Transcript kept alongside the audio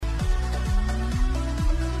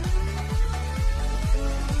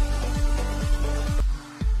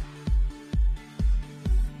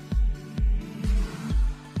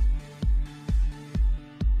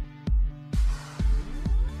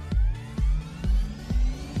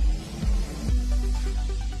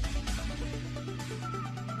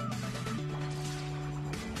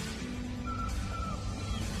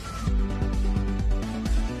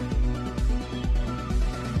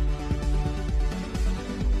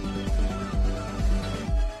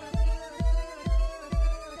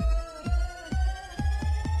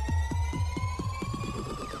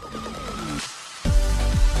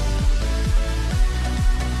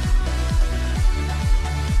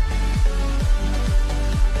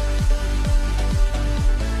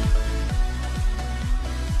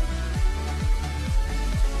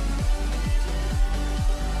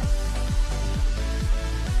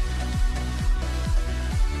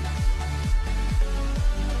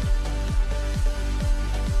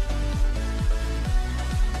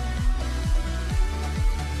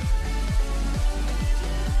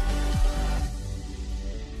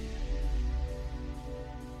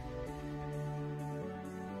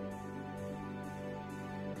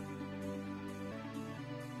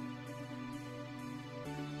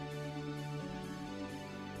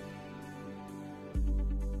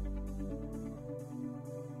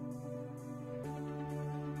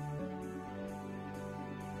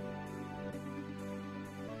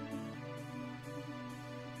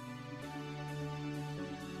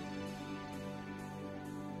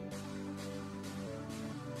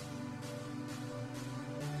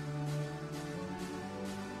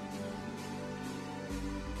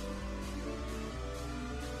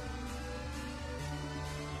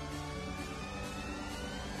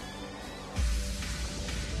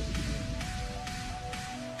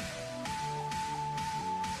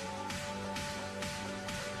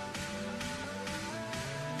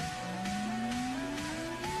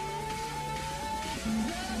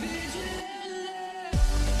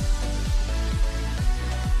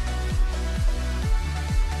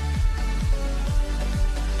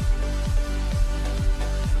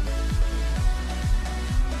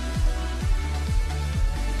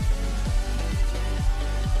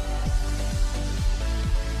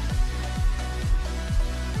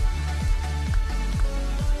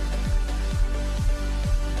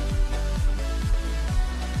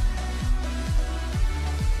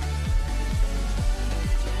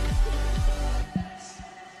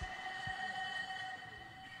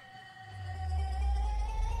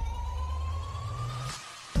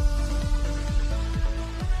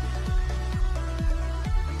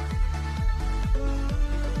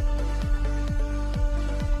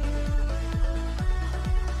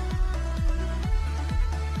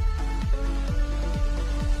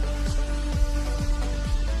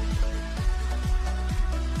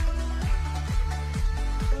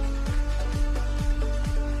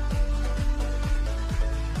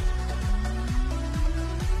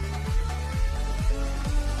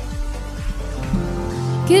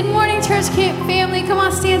Good morning, Church Camp family. Come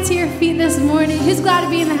on, stand to your feet this morning. Who's glad to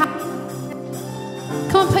be in the house?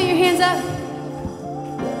 Come on, put your hands up.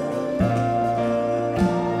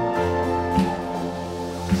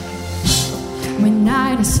 When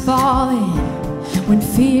night is falling, when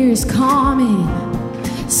fear is calming,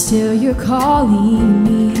 still you're calling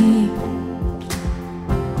me.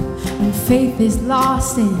 When faith is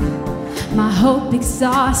lost and my hope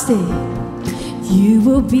exhausted, you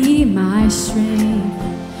will be my strength.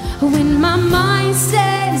 When my mind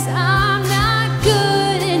says I'm not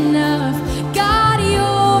good enough, God,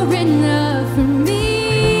 you're enough for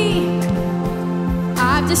me.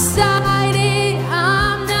 I've decided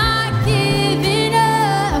I'm not giving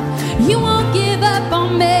up. You won't give up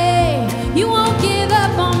on me. You won't give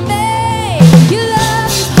up on me. Your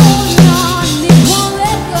love is holding on, it won't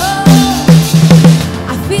let go.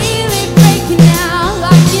 I feel it breaking out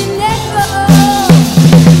like you let go.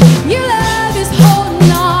 Your love is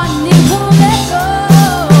holding on, it won't let go.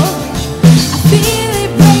 I feel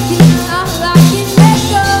it breaking out like you let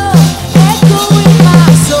go. Echo in my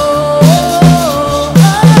soul.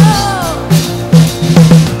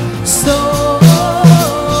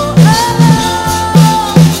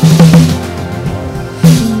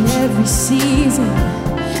 In every season,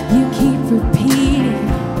 you keep repeating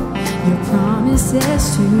your promises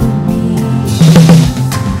to me.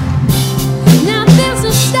 Now there's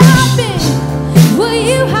no stopping what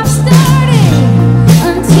you have started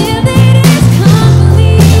until it is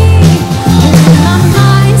complete. When my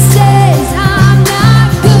mind says I'm not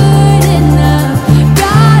good enough,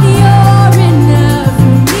 God, you're enough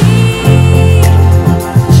for me.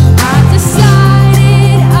 I've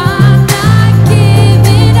decided I'm not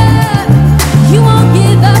giving up. You won't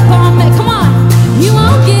give up on me. Come on, you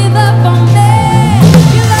won't give up on me.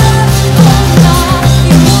 Your love is holding on,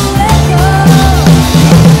 it won't let go.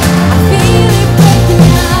 I feel it breaking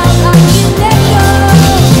out like you let go.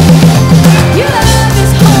 Your love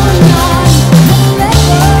is holding on, it won't let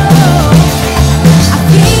go. I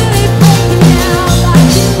feel it breaking out like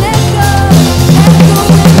you let go. Echo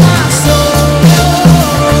in my soul.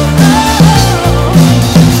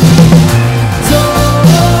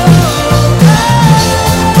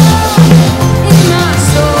 In my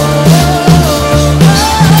soul.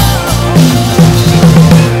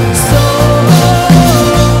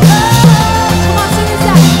 Come on, sing this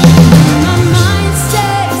out. My mind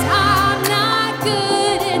says I'm not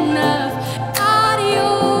good enough. God,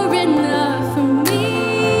 you're enough for me.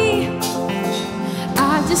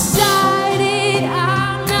 I've decided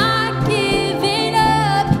I'm not giving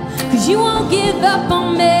up, 'cause you won't give up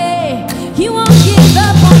on me. You won't give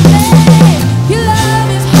up on me. Your love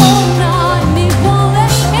is holding on, it won't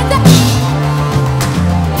let go.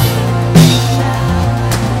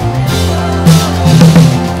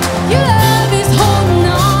 Your love is holding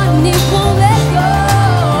on, it won't let go.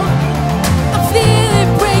 I feel it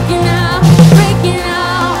breaking out, breaking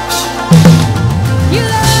out. Your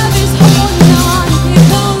love is holding on, it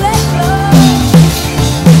won't let go.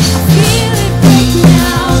 I feel it breaking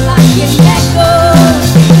out like you let go.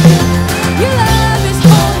 Your love is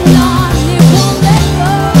holding on, it won't let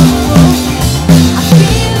go. I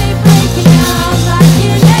feel it breaking out like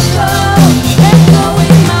you let go. Echo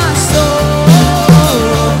in my soul.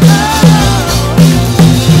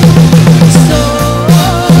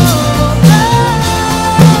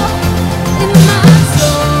 In my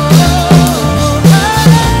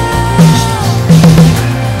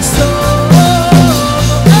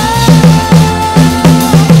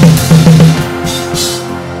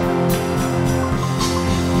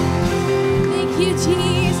Thank you,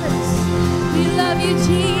 Jesus. We love you,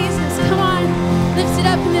 Jesus. Come on, lift it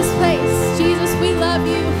up in this place. Jesus, we love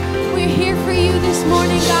you. We're here for you this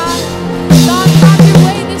morning, God. God, have your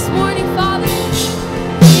way this morning, Father.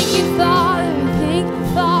 Thank you, Father. Thank you,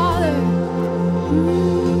 Father.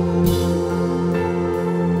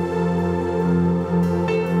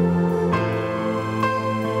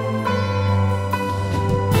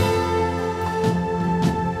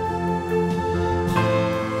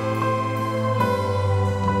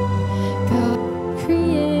 God,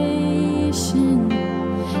 creation,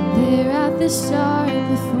 there at the start,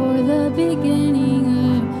 before the beginning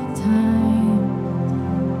of time.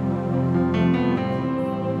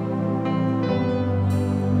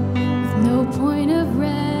 With no point of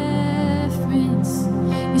reference,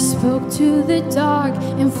 you spoke to the dark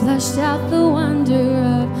and fleshed out the wonder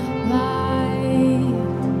of light.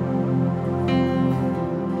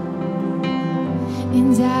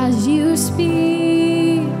 And as you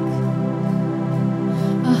speak,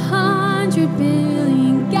 100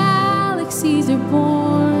 billion galaxies are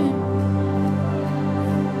born.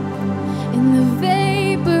 In the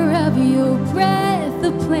vapor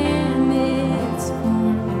the planets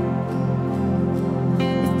form.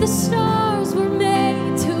 If the stars were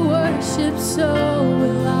made to worship, so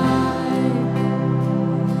will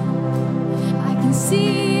I can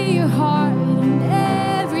see your heart in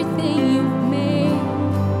everything you've made.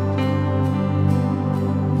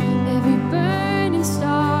 Every burning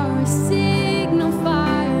star, a signal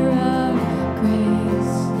fire of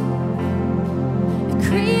grace. If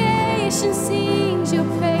creation sings your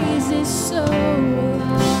praises, so will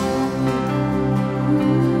I.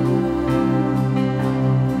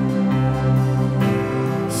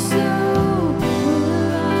 So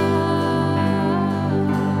will I.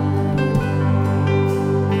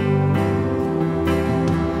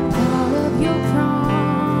 All of your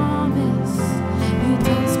promise, you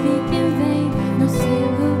don't speak in vain, no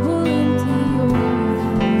single will empty your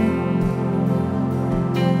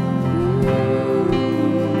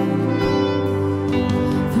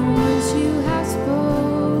The words you have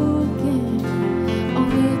spoken,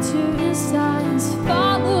 only to signs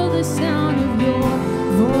follow the sound of your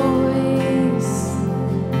voice.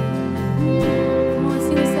 Come on,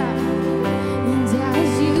 sing us that. And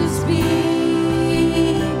as you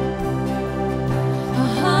speak,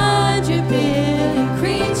 100 billion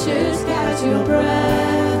creatures catch your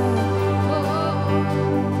breath,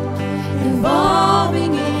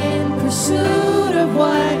 evolving in pursuit of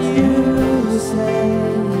what you say.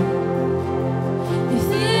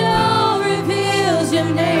 If it all reveals your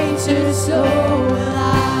nature, so will I.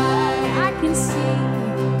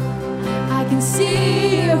 I can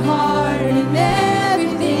see your heart in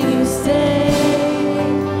everything you say.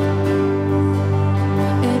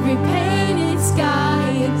 Every painted sky,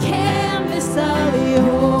 a canvas of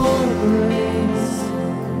your grace.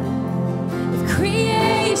 If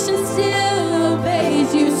creation still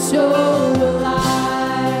obeys you, so will I.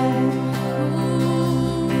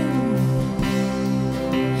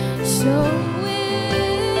 So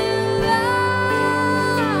will I.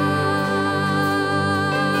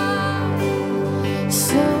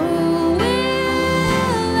 So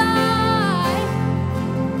will I.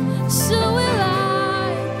 So will I.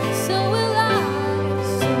 So will I.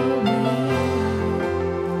 So will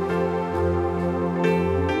I.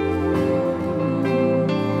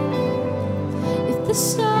 If the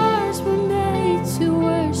stars were made to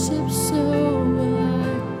worship, so will I.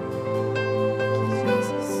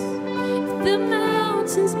 If the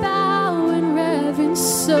mountains bow in reverence,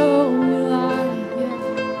 so will I.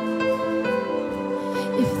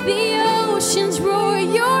 If the oceans roar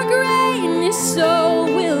your greatness, so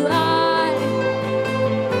will I.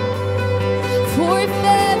 For if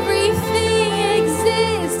everything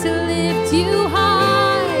exists to lift you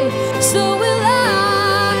high, so will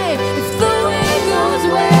I. If the wind goes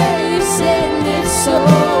where you send it, so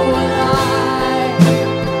will I.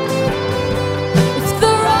 If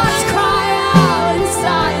the rocks cry out in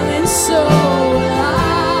silence, so will I.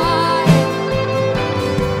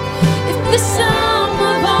 If the sum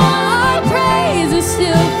of all our praises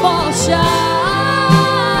still fall short,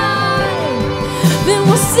 then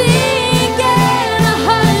we'll sing again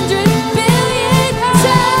 100 billion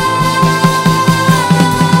times.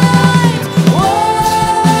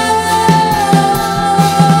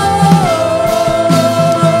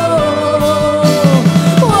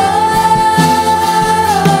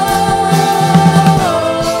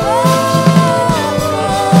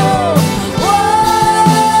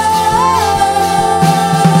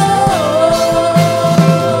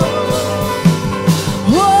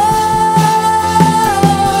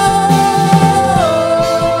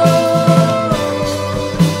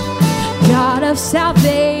 God of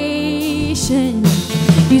salvation,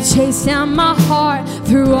 you chase down my heart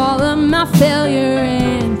through all of my failure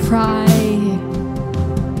and pride.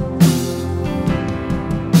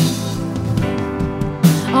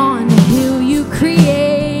 On the hill you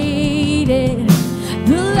created,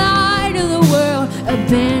 the light of the world,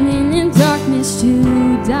 abandoned in darkness to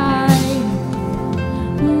die.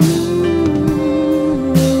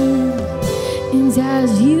 And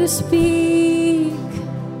as you speak,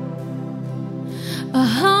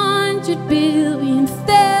 100 billion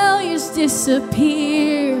failures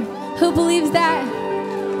disappear. Who believes that?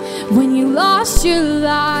 When you lost your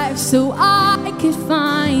life so I could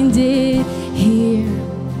find it here.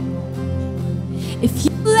 If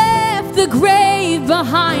you left the grave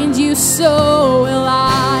behind you, so will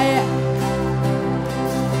I.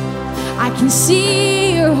 I can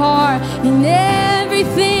see your heart in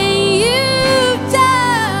everything you've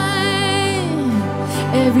done.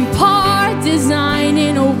 Every part designed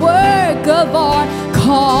in a work of art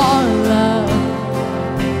called love.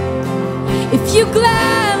 If you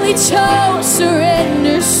gladly chose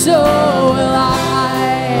surrender, so will I.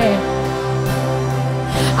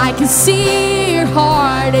 I can see your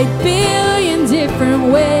heart 8 billion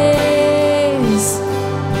different ways.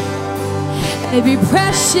 Every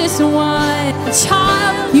precious one,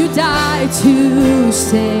 child you died to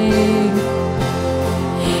save.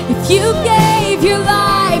 If you gave your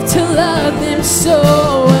life to love them, so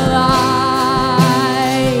will I.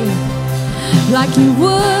 Like you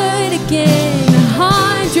would again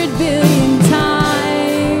 100 billion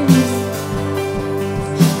times.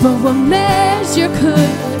 But what measure could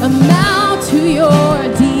amount to your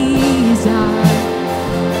desire?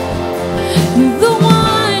 You're the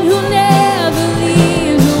one who never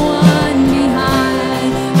leaves the one behind.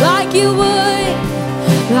 Like you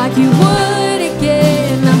would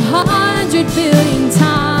again 100 billion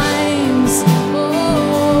times.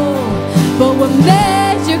 Oh, but what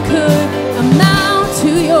measure could amount to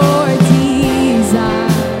your desire?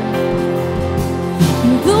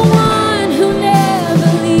 You're the one who never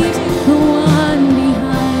leaves the one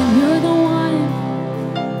behind.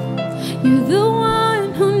 You're the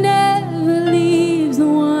one who never leaves the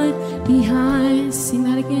one behind. Sing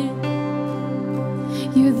that again.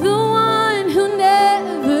 You're the one who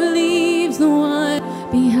never leaves the one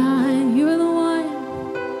behind. You're the one.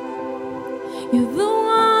 You're the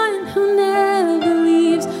one who never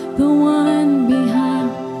leaves the one behind.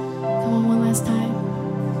 Come on, one last time.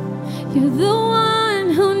 You're the one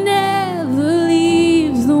who never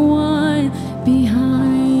leaves the one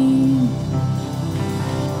behind.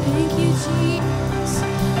 Thank you, Jesus.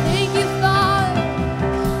 Thank you, Father.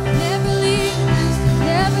 Never leave us,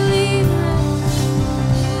 never leave us.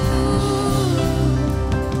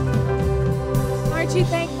 Aren't you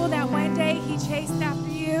thankful that one day he chased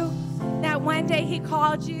after you? That one day he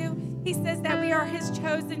called you? He says that we are his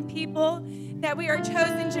chosen people, that we are a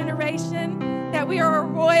chosen generation, that we are a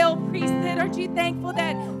royal priesthood. Aren't you thankful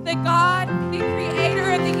that the God, the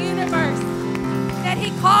creator of the universe, that he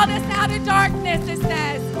called us out of darkness, it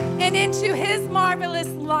says, and into his marvelous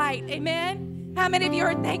light? Amen? How many of you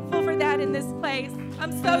are thankful for that in this place?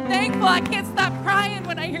 I'm so thankful. I can't stop crying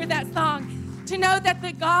when I hear that song. To know that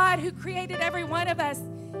the God who created every one of us,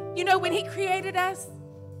 you know, when he created us,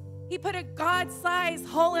 he put a God-sized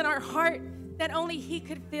hole in our heart that only he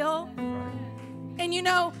could fill. And you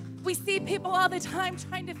know, we see people all the time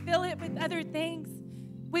trying to fill it with other things.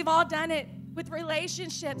 We've all done it with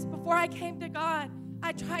relationships. Before I came to God,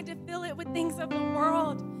 I tried to fill it with things of the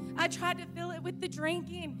world. I tried to fill it with the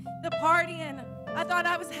drinking, the partying. I thought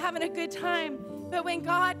I was having a good time. But when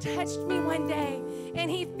God touched me one day and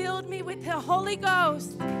he filled me with the Holy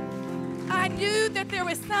Ghost, I knew that there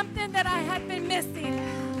was something that I had been missing,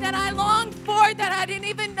 that I longed for, that I didn't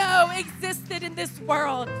even know existed in this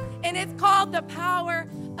world. And it's called the power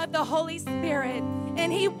of the Holy Spirit.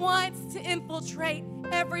 And he wants to infiltrate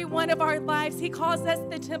every one of our lives. He calls us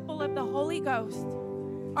the temple of the Holy Ghost.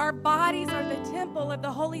 Our bodies are the temple of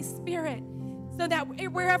the Holy Spirit. So that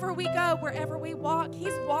wherever we go, wherever we walk,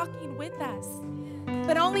 he's walking with us.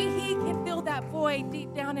 But only he can fill that void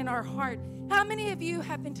deep down in our heart. How many of you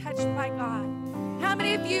have been touched by God? How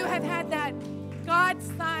many of you have had that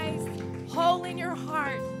God-sized hole in your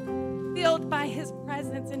heart filled by his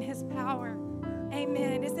presence and his power?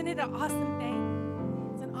 Amen. Isn't it an awesome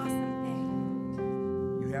thing? It's an awesome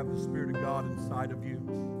thing. You have the Spirit of God inside of you.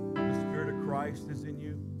 The Spirit of Christ is in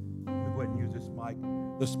you. Let me go ahead and use this mic.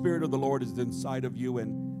 The Spirit of the Lord is inside of you,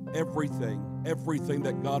 and everything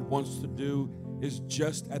that God wants to do is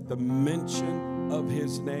just at the mention of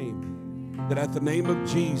his name. That at the name of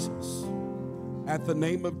Jesus,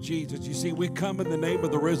 you see, we come in the name of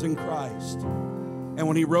the risen Christ. And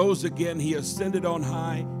when he rose again, he ascended on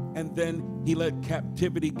high, and then he led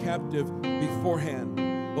captivity captive beforehand.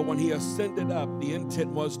 But when he ascended up, the intent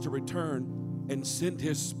was to return and send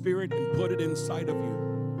his Spirit and put it inside of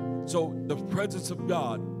you. So the presence of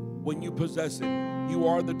God, when you possess it, you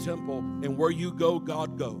are the temple, and where you go,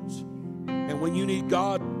 God goes. And when you need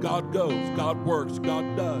God, God goes, God works,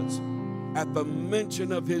 God does, at the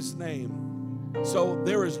mention of his name. So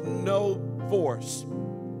there is no force,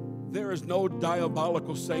 there is no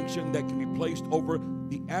diabolical sanction that can be placed over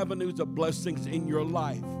the avenues of blessings in your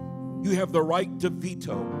life. You have the right to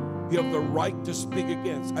veto. You have the right to speak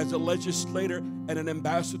against. As a legislator and an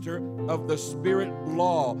ambassador of the Spirit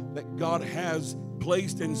law that God has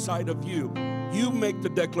placed inside of you, you make the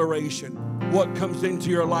declaration what comes into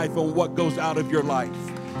your life and what goes out of your life.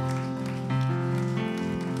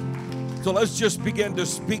 So let's just begin to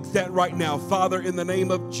speak that right now. Father, in the name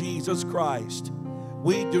of Jesus Christ,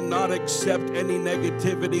 we do not accept any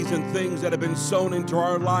negativities and things that have been sown into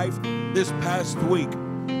our life this past week.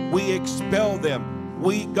 We expel them.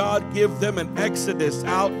 We, God, give them an exodus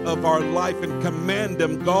out of our life and command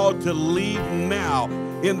them, God, to leave now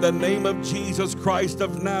in the name of Jesus Christ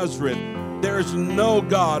of Nazareth. There is no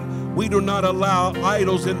God. We do not allow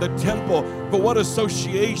idols in the temple. For what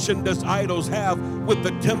association does idols have with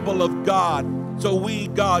the temple of God? So we,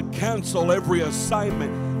 God, cancel every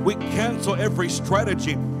assignment. We cancel every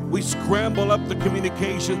strategy. We scramble up the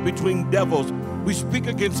communications between devils. We speak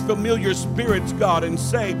against familiar spirits, God, and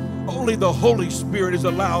say only the Holy Spirit is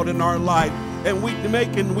allowed in our life. And we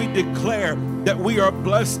make and we declare that we are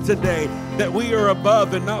blessed today, that we are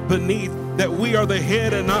above and not beneath, that we are the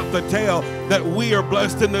head and not the tail, that we are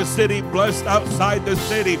blessed in the city, blessed outside the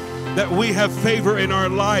city, that we have favor in our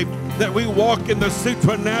life, that we walk in the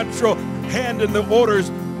supernatural hand in the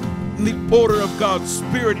order of God's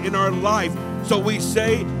Spirit in our life. So we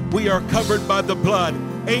say we are covered by the blood.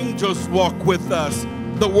 Angels walk with us.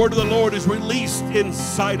 The word of the Lord is released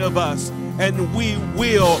inside of us, and we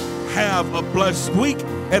will have a blessed week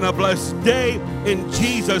and a blessed day. In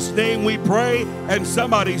Jesus' name we pray, and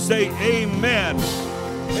somebody say amen.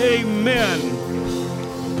 Amen.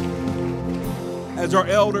 As our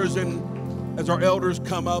elders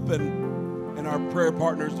come up and our prayer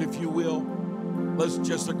partners, if you will, let's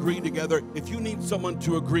just agree together. If you need someone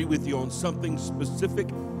to agree with you on something specific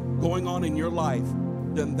going on in your life,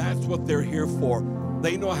 then that's what they're here for.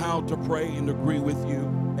 They know how to pray and agree with you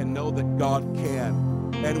and know that God can.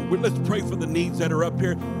 And let's pray for the needs that are up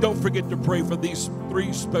here. Don't forget to pray for these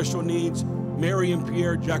 3 special needs. Mary and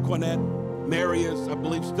Pierre Jacqueline. Mary is, I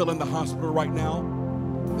believe, still in the hospital right now.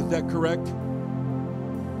 Is that correct?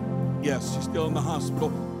 Yes, she's still in the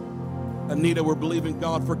hospital. Anita, we're believing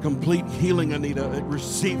God for complete healing, Anita.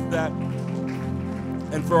 Receive that.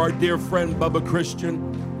 And for our dear friend, Bubba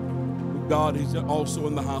Christian, God, he's also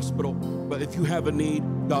in the hospital. But if you have a need,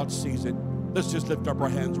 God sees it. Let's just lift up our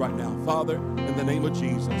hands right now. Father, in the name of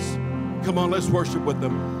Jesus, come on, let's worship with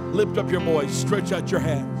them. Lift up your voice, stretch out your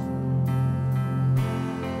hands.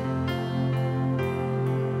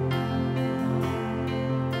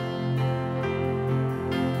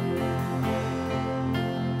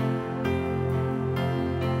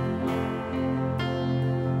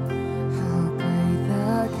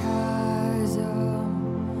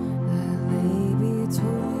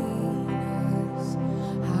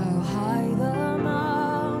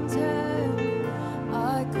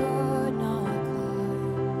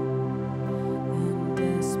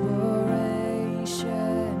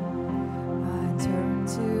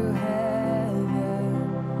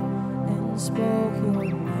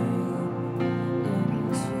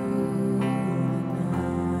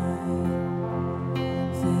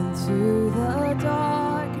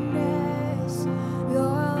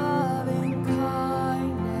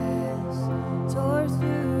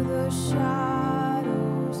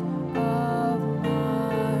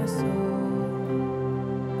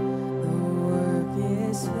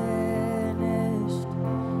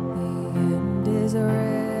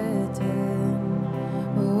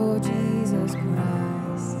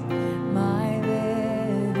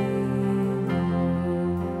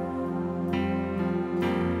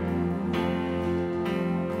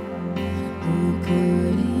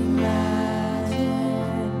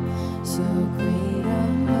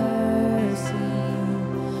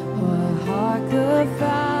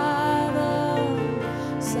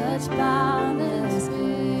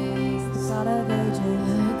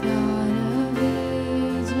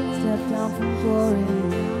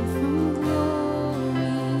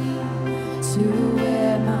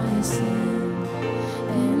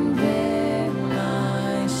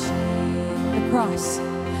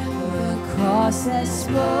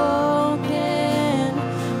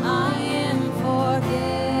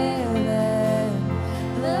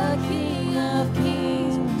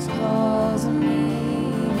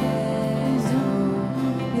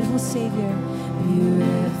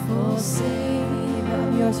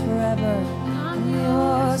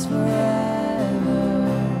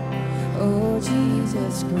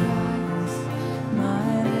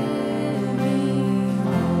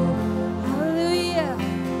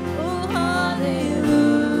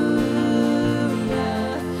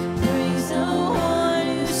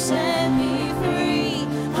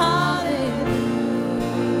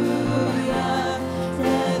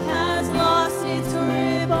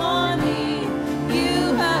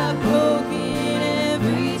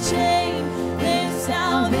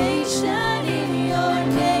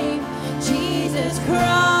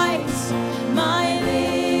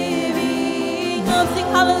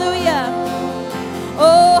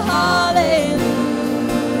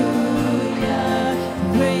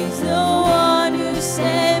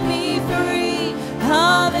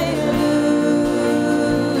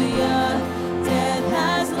 Death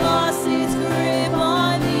has lost its grip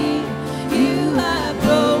on me. You have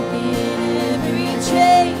broken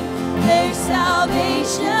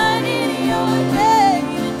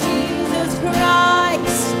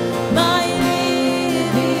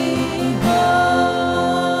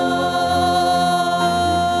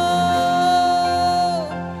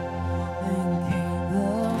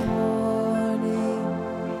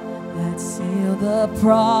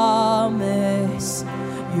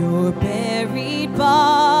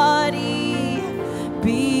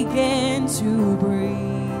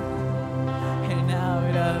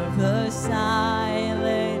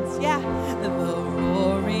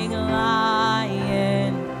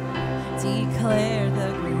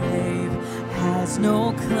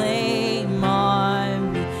claim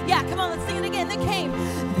on me. Yeah, come on, let's sing it again. Then came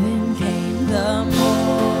the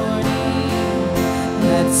morning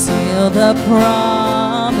that sealed the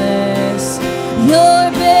promise. Your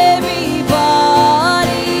very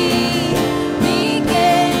body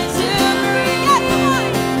began to breathe. Yeah, come on.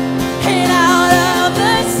 And out of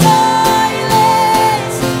the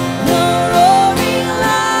silence, the roaring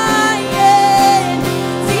lion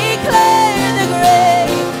declared the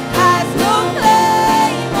grave has no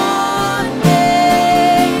claim on me.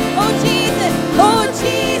 Oh Jesus, yours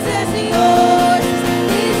is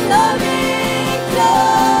the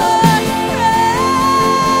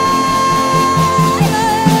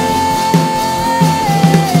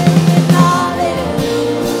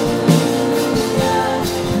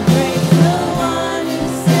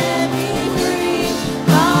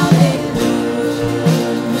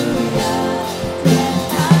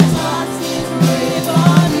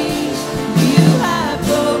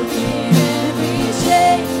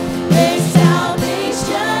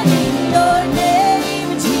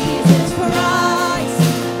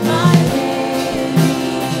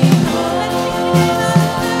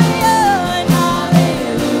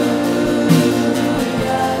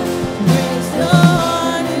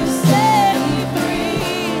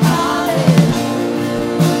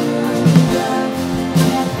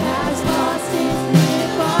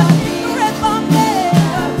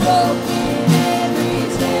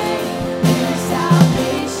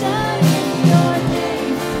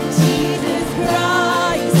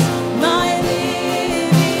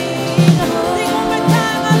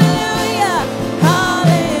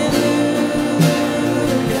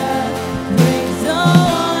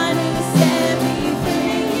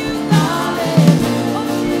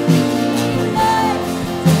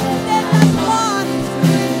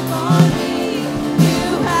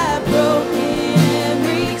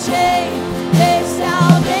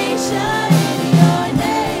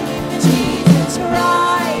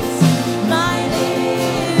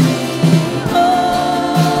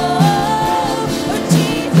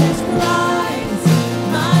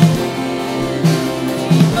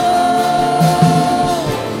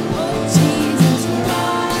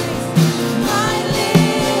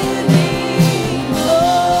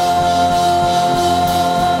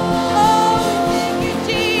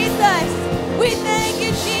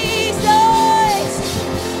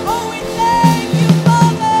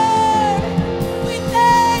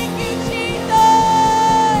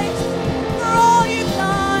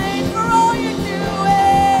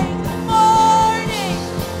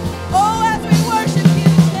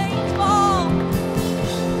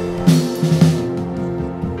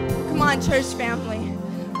church family.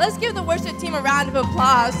 Let's give the worship team a round of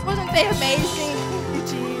applause. Wasn't they amazing? Thank you,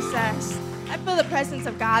 Jesus. I feel the presence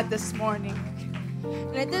of God this morning.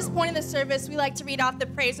 And at this point in the service, we like to read off the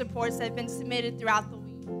praise reports that have been submitted throughout the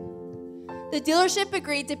week. The dealership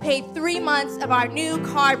agreed to pay 3 months of our new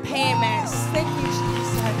car payments. Thank you,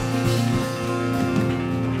 Jesus.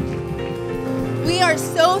 We are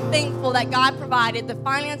so thankful that God provided the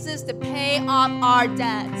finances to pay off our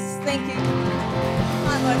debts. Thank you. Come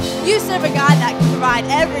on, Lord. You serve a God that can provide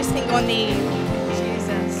every single need.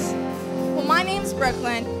 Jesus. Well, my name's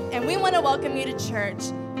Brooklyn, and we want to welcome you to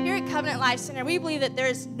church. Here at Covenant Life Center, we believe that there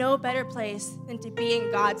is no better place than to be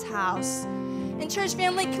in God's house. And church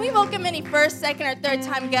family, can we welcome any first, second, or third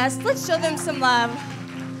time guests? Let's show them some love.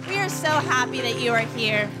 We are so happy that you are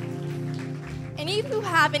here. And if you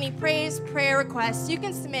have any praise, prayer requests, you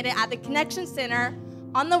can submit it at the Connection Center,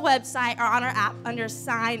 on the website, or on our app under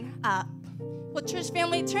Sign Up. Well, church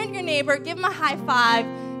family, turn to your neighbor, give them a high five,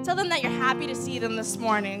 tell them that you're happy to see them this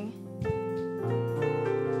morning.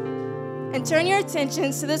 And turn your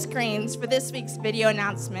attentions to the screens for this week's video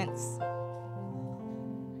announcements.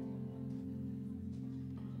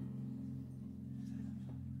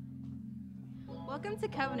 Welcome to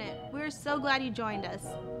Covenant. We're so glad you joined us.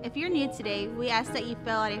 If you're new today, we ask that you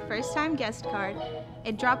fill out a first-time guest card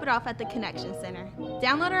and drop it off at the Connection Center.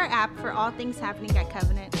 Download our app for all things happening at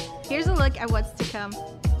Covenant. Here's a look at what's to come.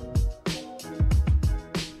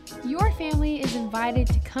 Your family is invited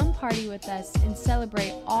to come party with us and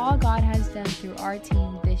celebrate all God has done through our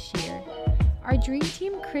team this year. Our Dream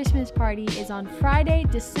Team Christmas party is on Friday,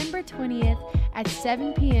 December 20th at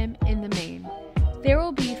 7 p.m. in the main. There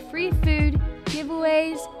will be free food,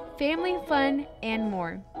 giveaways, family fun, and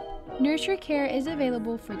more. Nursery care is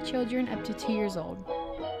available for children up to 2 years old.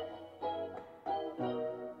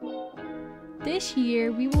 This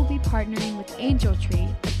year, we will be partnering with Angel Tree,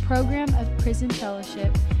 a program of prison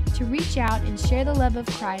fellowship, to reach out and share the love of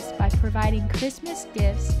Christ by providing Christmas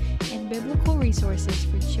gifts and biblical resources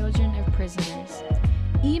for children of prisoners.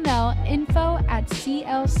 Email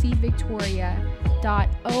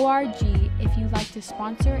info@clcvictoria.org if you'd like to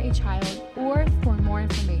sponsor a child or for more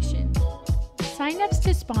information. Sign-ups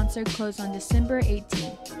to sponsor close on December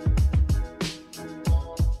 18th.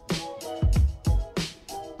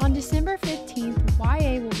 On December 15th,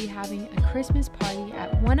 YA will be having a Christmas party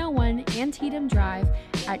at 101 Antietam Drive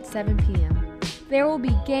at 7 p.m. There will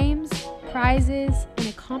be games, prizes, and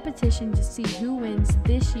a competition to see who wins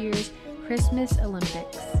this year's Christmas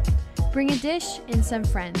Olympics. Bring a dish and some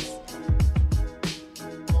friends.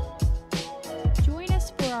 Join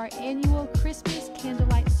us for our annual Christmas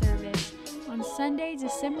candlelight service on Sunday,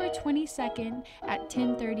 December 22nd at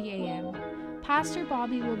 10:30 a.m. Pastor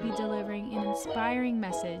Bobby will be delivering an inspiring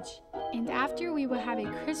message. And after, we will have a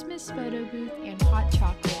Christmas photo booth and hot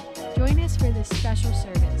chocolate. Join us for this special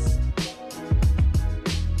service.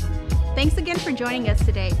 Thanks again for joining us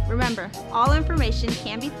today. Remember, all information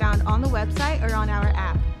can be found on the website or on our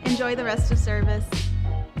app. Enjoy the rest of service.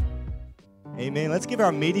 Amen. Let's give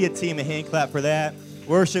our media team a hand clap for that.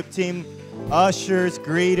 Worship team, ushers,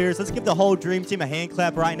 greeters. Let's give the whole dream team a hand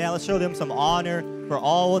clap right now. Let's show them some honor for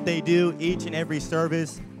all what they do each and every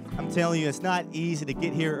service. I'm telling you, it's not easy to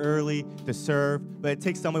get here early to serve, but it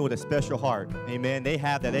takes someone with a special heart. Amen. They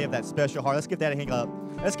have that. They have that special heart. Let's give that a hand clap.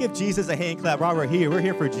 Let's give Jesus a hand clap while we're here. We're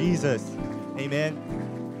here for Jesus. Amen.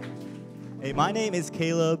 Hey, my name is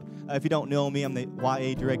Caleb. If you don't know me, I'm the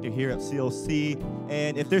YA director here at CLC.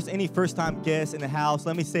 And if there's any first-time guests in the house,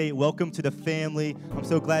 let me say welcome to the family. I'm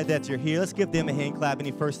so glad that you're here. Let's give them a hand clap,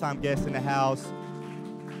 any first-time guests in the house.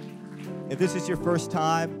 If this is your first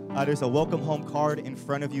time, there's a welcome home card in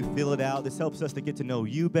front of you. Fill it out. This helps us to get to know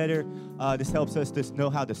you better. This helps us to know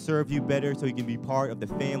how to serve you better so you can be part of the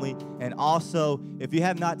family. And also, if you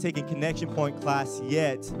have not taken Connection Point class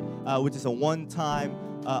yet, which is a one-time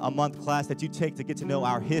a month class that you take to get to know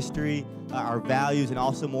our history, our values, and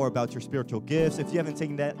also more about your spiritual gifts. If you haven't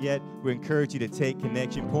taken that yet, we encourage you to take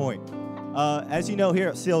Connection Point. As you know, here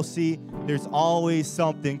at CLC, there's always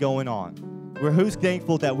something going on. Who's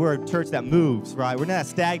thankful that we're a church that moves, right? We're not a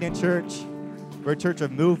stagnant church. We're a church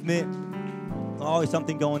of movement. There's always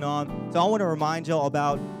something going on. So I want to remind y'all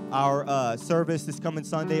about our service this coming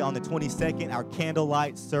Sunday on the 22nd, our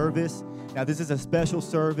candlelight service. Now, this is a special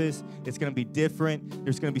service. It's going to be different.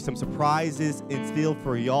 There's going to be some surprises instilled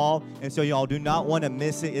for y'all. And so y'all do not want to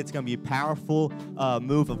miss it. It's going to be a powerful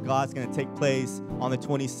move of God's going to take place on the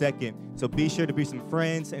 22nd. So be sure to bring some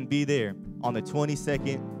friends and be there on the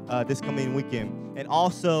 22nd this coming weekend. And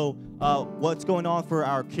also, what's going on for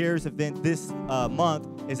our CARES event this month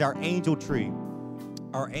is our Angel Tree.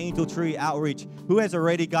 Our Angel Tree outreach. Who has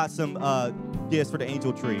already got some gifts for the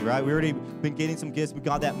Angel Tree, right? We've already been getting some gifts. We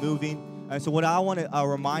got that moving. And so what I want to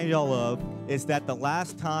remind y'all of is that the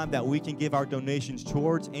last time that we can give our donations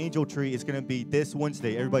towards Angel Tree is going to be this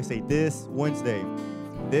Wednesday. Everybody say this Wednesday.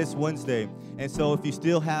 This Wednesday. And so if you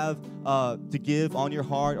still have to give on your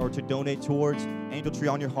heart or to donate towards Angel Tree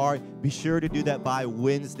on your heart, be sure to do that by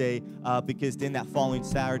Wednesday because then that following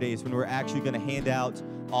Saturday is when we're actually going to hand out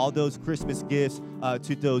all those Christmas gifts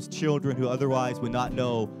to those children who otherwise would not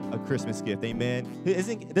know a Christmas gift. Amen.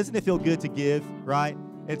 Doesn't it feel good to give, right?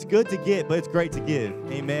 It's good to get, but it's great to give.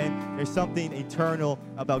 Amen. There's something eternal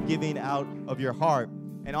about giving out of your heart.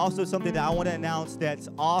 And also something that I want to announce that's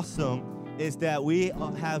awesome is that we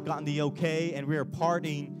have gotten the okay and we are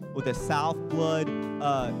partnering with the South Blood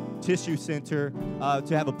Tissue Center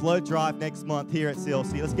to have a blood drive next month here at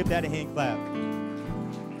CLC. Let's give that a hand clap.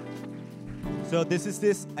 So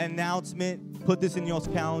this announcement. Put this in your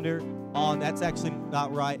calendar. That's actually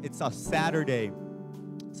not right. It's a Saturday.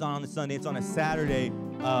 It's not on a Sunday. It's on a Saturday,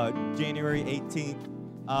 January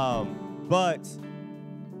 18th. But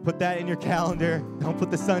put that in your calendar. Don't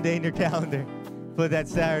put the Sunday in your calendar. Put that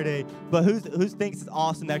Saturday. But who thinks it's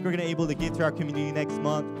awesome that we're going to be able to give to our community next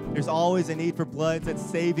month? There's always a need for blood that's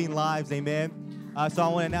saving lives. Amen. So I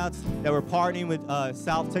want to announce that we're partnering with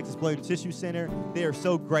South Texas Blood and Tissue Center. They are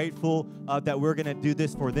so grateful that we're going to do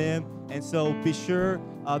this for them. And so be sure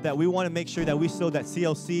that we want to make sure that we show that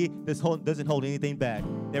CLC doesn't hold anything back.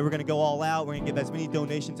 That we're going to go all out. We're going to give as many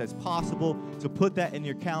donations as possible. So put that in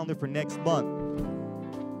your calendar for next month.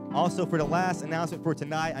 Also, for the last announcement for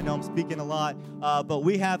tonight, I know I'm speaking a lot, but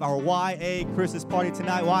we have our YA Christmas party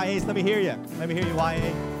tonight. YAs, let me hear you. Let me hear you,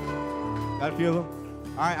 YA. Got a few of them?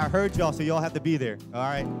 All right, I heard y'all, so y'all have to be there. All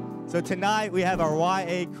right. So tonight, we have our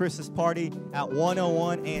YA Christmas party at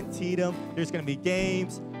 101 Antietam. There's going to be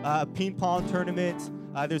games, ping pong tournaments.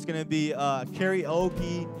 There's going to be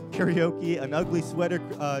karaoke, an ugly sweater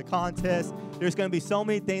contest. There's going to be so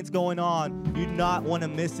many things going on. You do not want to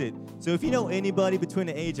miss it. So if you know anybody between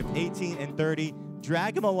the age of 18 and 30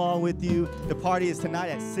 drag them along with you. The party is tonight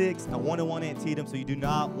at 6 at 101 Antietam, so you do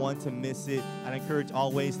not want to miss it. I'd encourage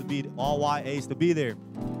all YAs to be there.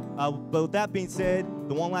 But with that being said,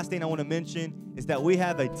 the one last thing I want to mention is that we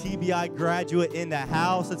have a TBI graduate in the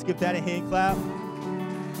house. Let's give that a hand clap.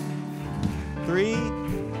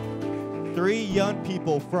 Three young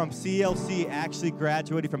people from CLC actually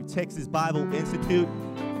graduated from Texas Bible Institute.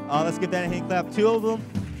 Let's give that a hand clap. 2 of them.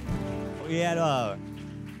 We had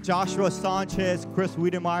Joshua Sanchez, Chris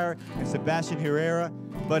Wiedemeyer, and Sebastian Herrera.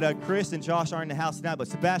 But Chris and Josh aren't in the house tonight, but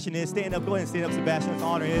Sebastian is. Stand up. Go ahead and stand up, Sebastian. Let's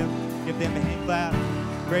honor him. Give them a hand clap.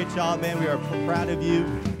 Great job, man. We are proud of you.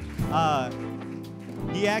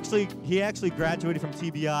 He actually graduated from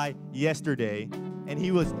TBI yesterday, and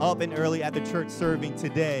he was up and early at the church serving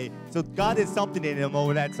today. So God did something in him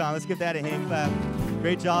over that time. Let's give that a hand clap.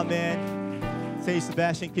 Great job, man. Say,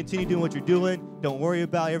 Sebastian, continue doing what you're doing. Don't worry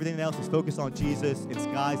about everything else. Just focus on Jesus, and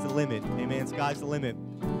sky's the limit. Amen. Sky's the limit.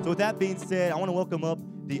 So with that being said, I want to welcome up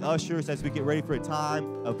the ushers as we get ready for a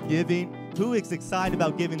time of giving. Who is excited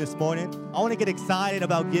about giving this morning? I want to get excited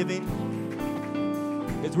about giving.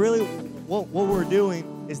 It's really what we're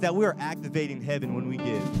doing is that we are activating heaven when we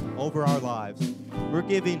give over our lives. We're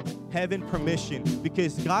giving heaven permission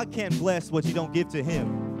because God can't bless what you don't give to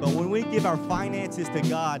him. But when we give our finances to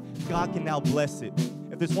God, God can now bless it.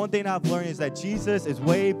 If there's one thing I've learned is that Jesus is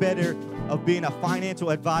way better of being a financial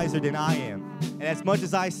advisor than I am. And as much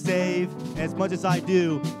as I save, and as much as I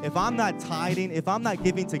do, if I'm not tithing, if I'm not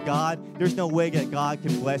giving to God, there's no way that God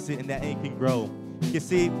can bless it and that it can grow. You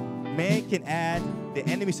see, man can add, the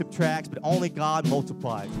enemy subtracts, but only God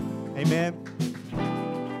multiplies. Amen?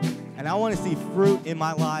 And I want to see fruit in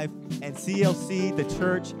my life. And CLC, the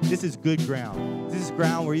church, this is good ground. This is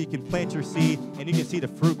ground where you can plant your seed and you can see the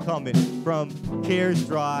fruit coming from CARES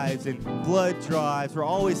drives and blood drives. We're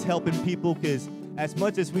always helping people because as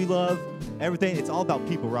much as we love everything, it's all about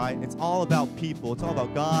people, right? It's all about people. It's all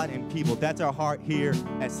about God and people. That's our heart here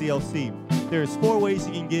at CLC. There's 4 ways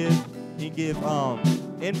you can give. You can give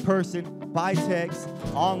in person, by text,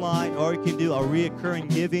 online, or you can do a reoccurring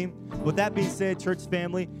giving. With that being said, church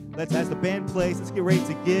family, as the band plays, let's get ready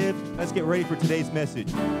to give. Let's get ready for today's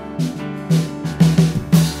message.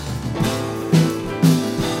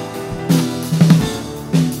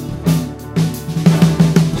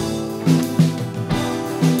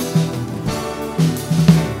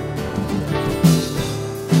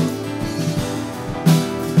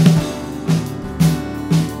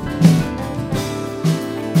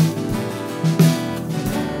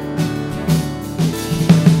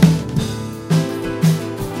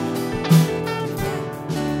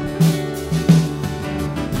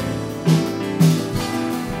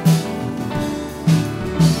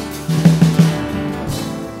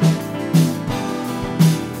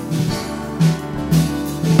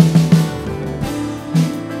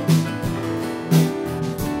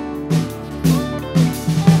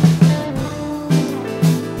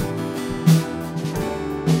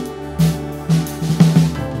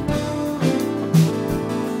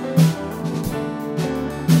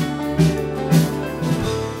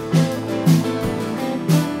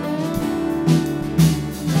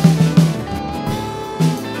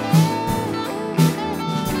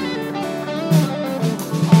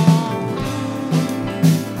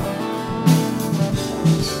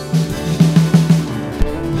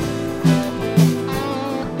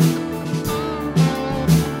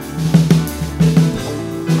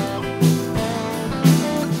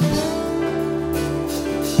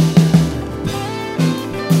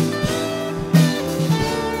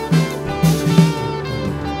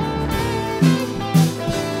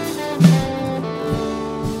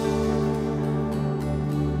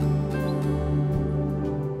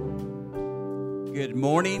 Good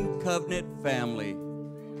morning, Covenant family.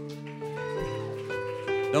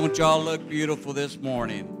 Don't y'all look beautiful this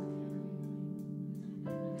morning?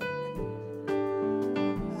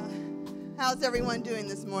 How's everyone doing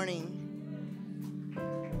this morning?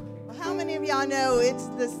 Well, how many of y'all know it's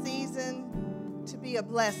the season to be a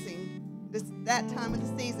blessing? That time of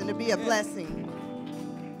the season to be a blessing.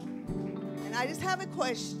 And I just have a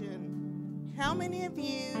question. How many of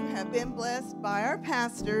you have been blessed by our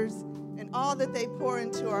pastors and all that they pour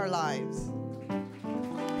into our lives?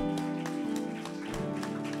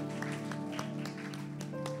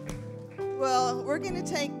 Well, we're going to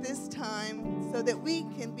take this time so that we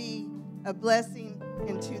can be a blessing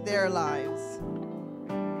into their lives.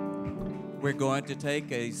 We're going to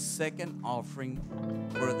take a second offering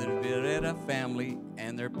for the Vereda family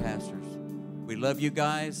and their pastors. We love you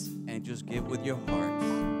guys, and just give with your hearts.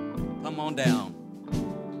 Come on down.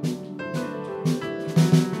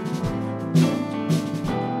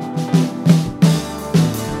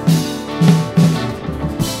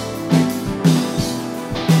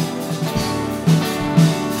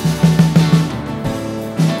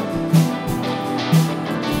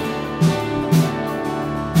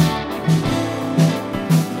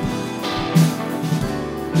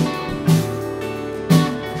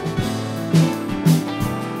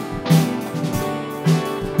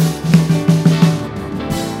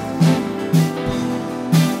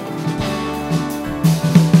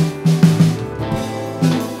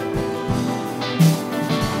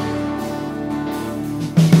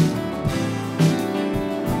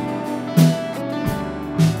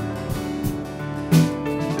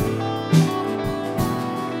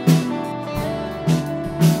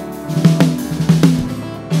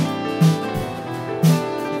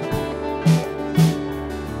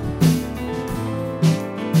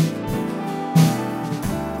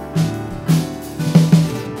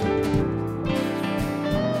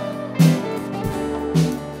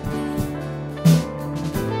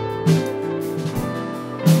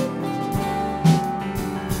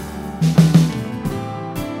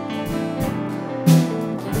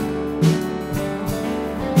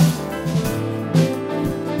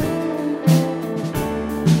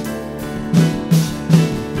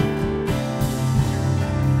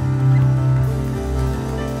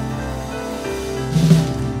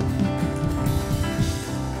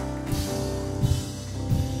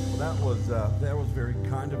 very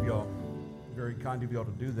kind of y'all. Very kind of y'all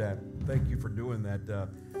to do that. Thank you for doing that.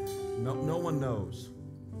 No one knows.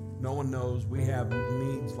 No one knows. We have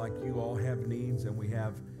needs like you all have needs, and we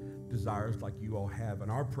have desires like you all have.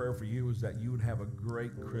 And our prayer for you is that you would have a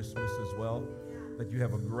great Christmas as well, that you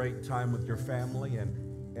have a great time with your family, and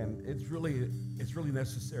it's really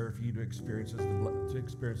necessary for you to experience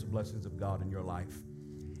the blessings of God in your life.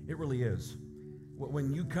 It really is.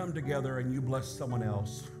 When you come together and you bless someone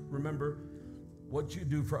else, remember, what you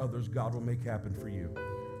do for others, God will make happen for you.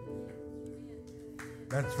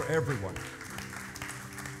 That's for everyone.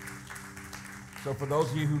 So for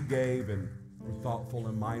those of you who gave and were thoughtful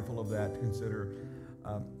and mindful of that, consider,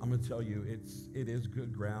 I'm going to tell you, it is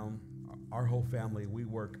good ground. Our whole family,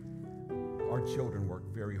 our children work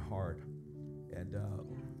very hard. And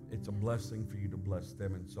it's a blessing for you to bless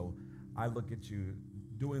them. And so I look at you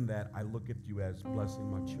doing that. I look at you as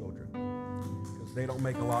blessing my children, because they don't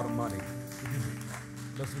make a lot of money.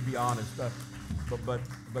 Let's be honest. But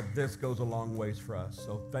this goes a long ways for us.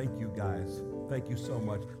 So thank you guys. Thank you so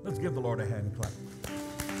much. Let's give the Lord a hand clap.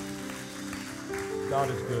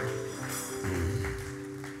 God is good.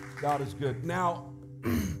 God is good. Now,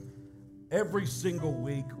 every single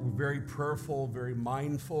week, we're very prayerful, very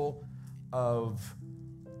mindful of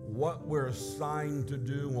what we're assigned to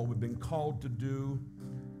do, what we've been called to do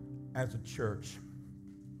as a church.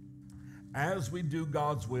 As we do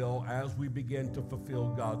God's will, as we begin to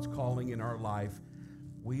fulfill God's calling in our life,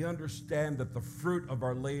 we understand that the fruit of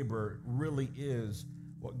our labor really is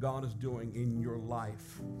what God is doing in your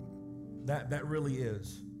life. That really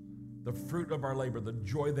is the fruit of our labor, the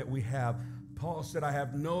joy that we have. Paul said, I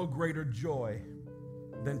have no greater joy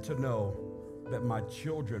than to know that my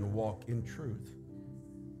children walk in truth.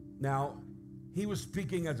 Now, he was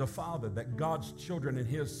speaking as a father, that God's children and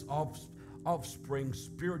his offspring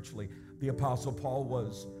spiritually. The Apostle Paul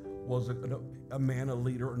was a man, a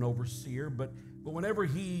leader, an overseer, but whenever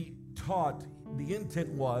he taught, the intent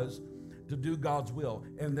was to do God's will.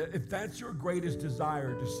 And if that's your greatest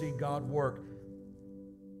desire, to see God work,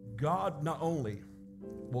 God not only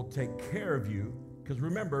will take care of you, because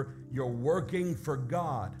remember, you're working for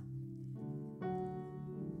God.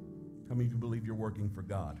 How many of you believe you're working for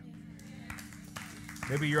God?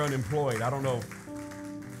 Maybe you're unemployed. I don't know.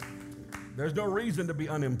 There's no reason to be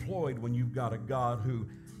unemployed when you've got a God who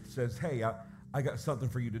says, hey, I got something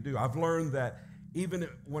for you to do. I've learned that even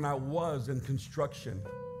when I was in construction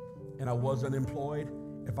and I was unemployed,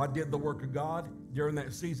 if I did the work of God during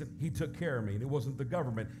that season, he took care of me. And it wasn't the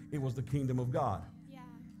government, it was the kingdom of God. Yeah.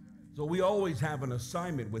 So we always have an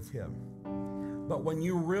assignment with him. But when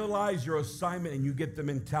you realize your assignment and you get the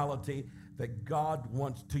mentality that God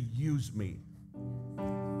wants to use me,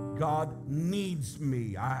 God needs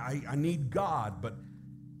me. I need God, but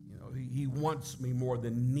he wants me more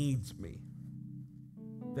than needs me.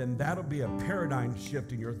 Then that'll be a paradigm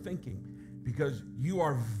shift in your thinking, because you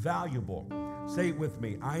are valuable. Say it with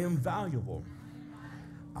me. I am valuable.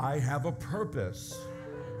 I have a purpose,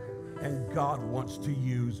 and God wants to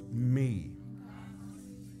use me.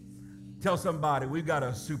 Tell somebody, we've got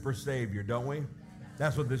a super savior, don't we?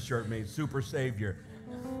 That's what this shirt means, super savior.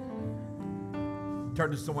 Turn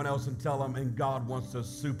to someone else and tell them, and God wants to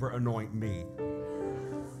super anoint me.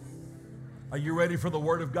 Are you ready for the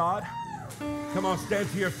word of God? Come on, stand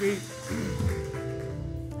to your feet.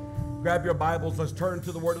 Grab your Bibles. Let's turn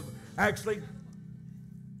to the word of... Actually,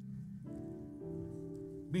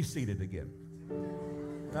 be seated again.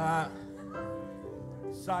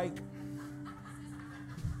 Psych.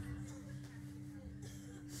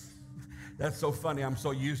 That's so funny. I'm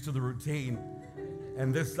so used to the routine.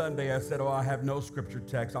 And this Sunday I said, I have no scripture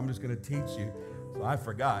text. I'm just going to teach you. So I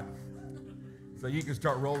forgot. So you can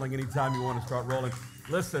start rolling anytime you want to start rolling.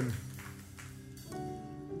 Listen.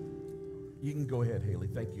 You can go ahead, Haley.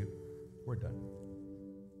 Thank you. We're done.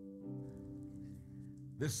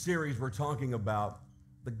 This series we're talking about,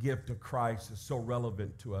 the gift of Christ, is so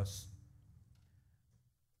relevant to us.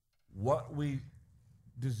 What we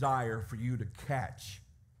desire for you to catch,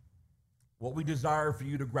 what we desire for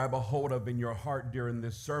you to grab a hold of in your heart during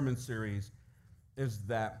this sermon series, is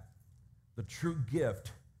that the true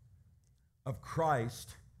gift of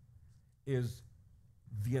Christ is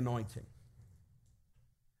the anointing.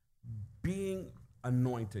 Being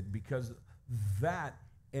anointed, because that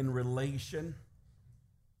in relation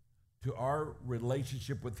to our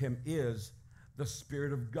relationship with him is the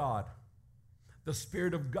Spirit of God. The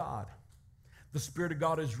Spirit of God. The Spirit of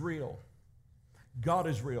God is real. God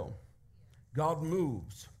is real. God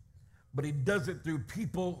moves, but he does it through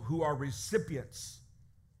people who are recipients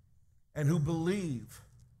and who believe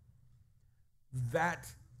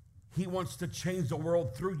that he wants to change the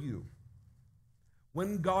world through you.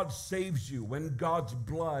 when God saves you, when God's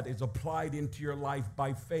blood is applied into your life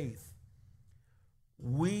by faith,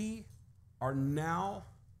 we are now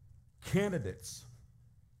candidates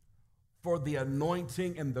for the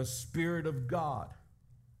anointing and the Spirit of God.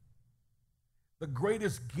 The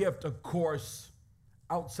greatest gift, of course,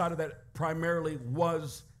 outside of that primarily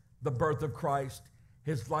was the birth of Christ,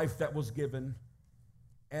 his life that was given,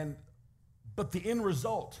 but the end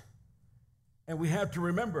result, and we have to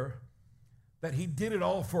remember that he did it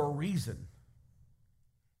all for a reason.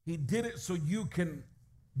 He did it so you can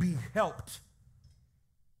be helped.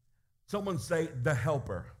 Someone say the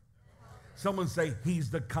helper. Someone say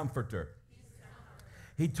he's the comforter.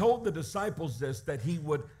 He told the disciples this, that he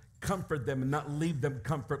would comfort them and not leave them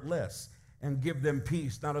comfortless, and give them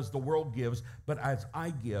peace, not as the world gives, but as I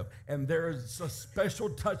give. And there is a special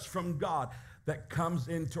touch from God that comes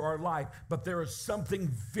into our life. But there is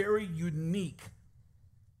something very unique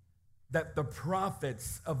that the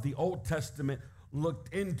prophets of the Old Testament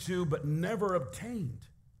looked into but never obtained.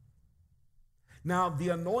 Now, the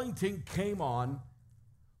anointing came on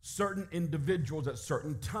certain individuals at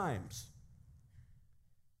certain times.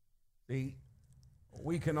 See,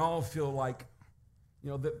 we can all feel like,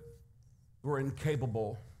 that we're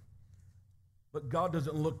incapable. But God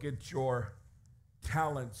doesn't look at your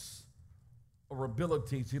talents or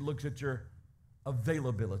abilities. He looks at your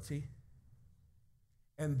availability.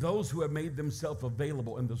 And those who have made themselves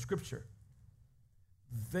available in the scripture,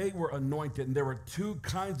 they were anointed. And there were two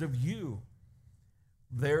kinds of you.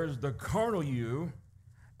 There's the carnal you,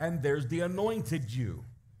 and there's the anointed you.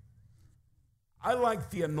 I like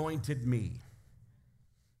the anointed me.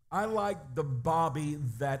 I like the Bobby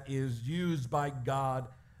that is used by God,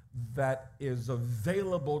 that is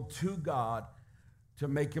available to God to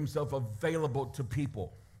make himself available to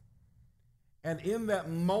people. And in that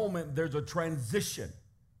moment, there's a transition.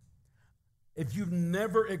 If you've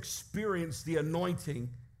never experienced the anointing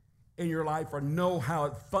in your life or know how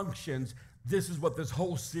it functions, this is what this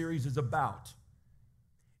whole series is about.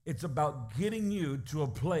 It's about getting you to a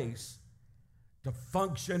place to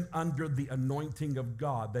function under the anointing of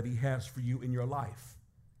God that he has for you in your life.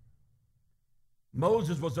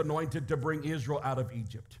 Moses was anointed to bring Israel out of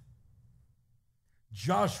Egypt.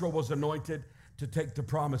 Joshua was anointed to take the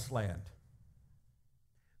promised land.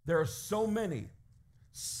 There are so many.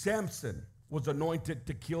 Samson was anointed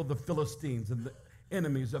to kill the Philistines and the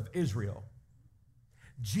enemies of Israel.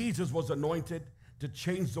 Jesus was anointed to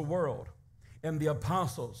change the world, and the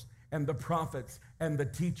apostles and the prophets and the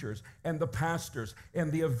teachers and the pastors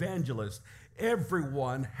and the evangelists.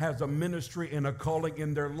 Everyone has a ministry and a calling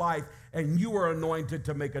in their life, and you are anointed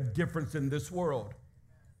to make a difference in this world.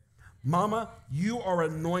 Mama, you are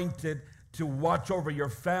anointed to watch over your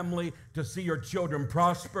family, to see your children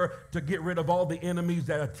prosper, to get rid of all the enemies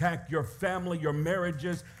that attack your family, your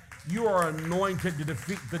marriages. You are anointed to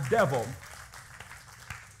defeat the devil.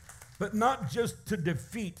 But not just to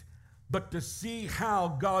defeat, but to see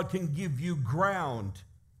how God can give you ground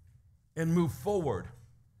and move forward.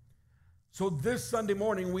 So this Sunday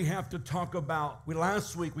morning, we have to talk about,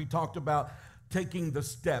 last week we talked about taking the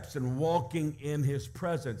steps and walking in his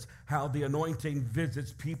presence, how the anointing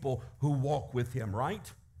visits people who walk with him,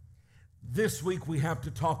 right? This week we have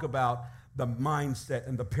to talk about the mindset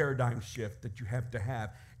and the paradigm shift that you have to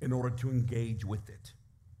have in order to engage with it.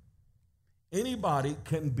 Anybody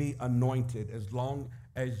can be anointed as long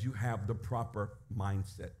as you have the proper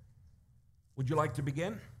mindset. Would you like to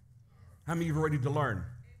begin? How many of you are ready to learn?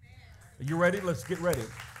 Are you ready? Let's get ready.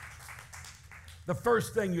 The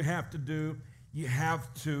first thing you have to do, you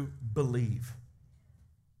have to believe.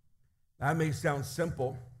 That may sound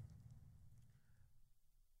simple,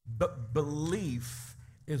 but belief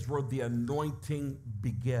is where the anointing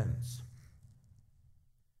begins.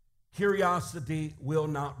 Curiosity will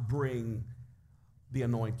not bring the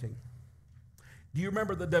anointing. Do you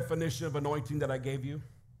remember the definition of anointing that I gave you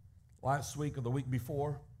last week or the week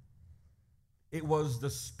before? It was the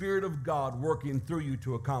Spirit of God working through you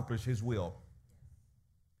to accomplish his will.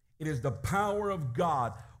 It is the power of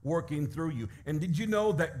God working through you. And did you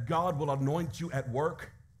know that God will anoint you at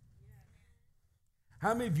work?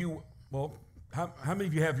 How many of you, how many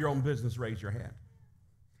of you have your own business? Raise your hand.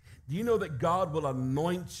 Do you know that God will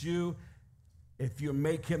anoint you if you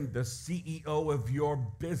make him the CEO of your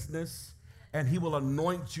business, and he will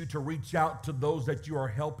anoint you to reach out to those that you are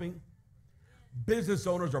helping? Business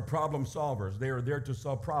owners are problem solvers. They are there to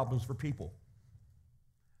solve problems for people.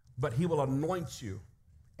 But he will anoint you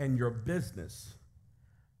and your business.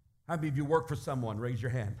 How many of you work for someone? Raise your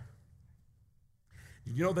hand.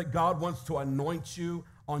 Did you know that God wants to anoint you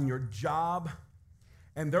on your job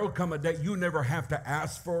And there will come a day you never have to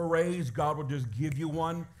ask for a raise. God will just give you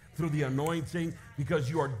one through the anointing because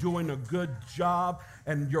you are doing a good job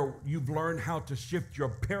and you've learned how to shift your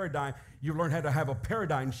paradigm. You've learned how to have a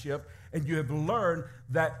paradigm shift, and you have learned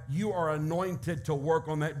that you are anointed to work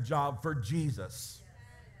on that job for Jesus.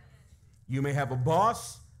 You may have a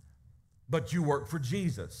boss, but you work for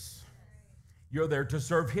Jesus. You're there to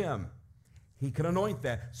serve him. He can anoint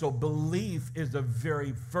that. So belief is the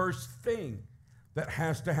very first thing that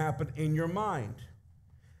has to happen in your mind.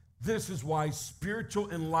 This is why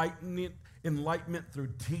spiritual enlightenment through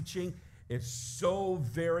teaching is so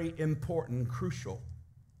very important and crucial.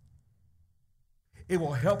 It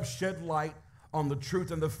will help shed light on the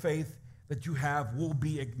truth, and the faith that you have will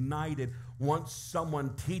be ignited once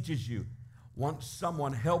someone teaches you, once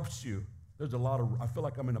someone helps you. There's a lot of, I feel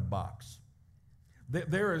like I'm in a box.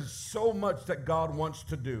 There is so much that God wants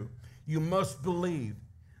to do. You must believe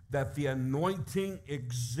that the anointing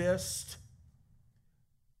exists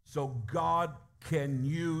so God can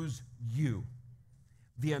use you.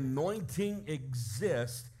 The anointing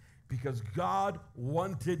exists because God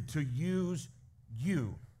wanted to use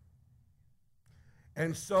you.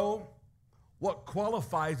 And so, what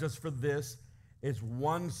qualifies us for this is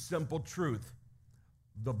one simple truth: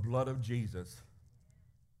 the blood of Jesus.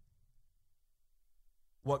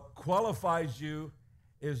 What qualifies you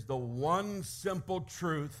is the one simple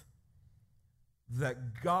truth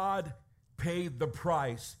that God paid the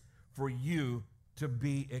price for you to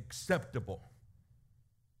be acceptable.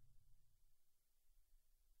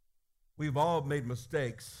 We've all made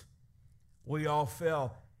mistakes. We all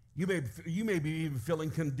fail. You may be even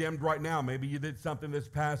feeling condemned right now. Maybe you did something this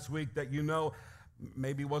past week that you know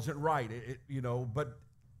maybe wasn't right. But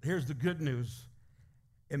here's the good news.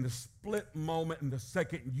 In the split moment, in the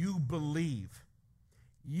second you believe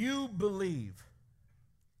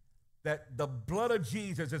that the blood of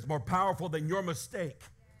Jesus is more powerful than your mistake.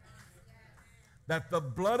 That the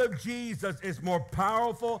blood of Jesus is more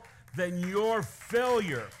powerful than your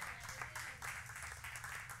failure.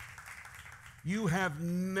 You have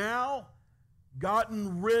now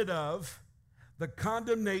gotten rid of the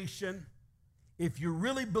condemnation. If you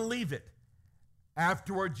really believe it,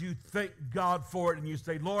 afterwards you thank God for it and you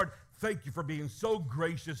say, Lord, thank you for being so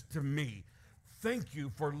gracious to me. Thank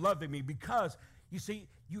you for loving me. Because, you see,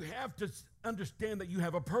 you have to understand that you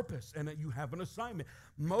have a purpose and that you have an assignment.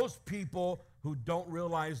 Most people who don't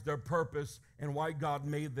realize their purpose and why God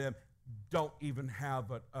made them don't even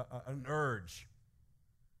have an urge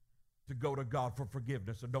to go to God for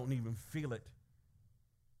forgiveness, or don't even feel it.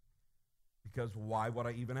 Because why would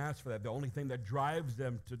I even ask for that? The only thing that drives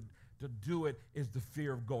them to do it is the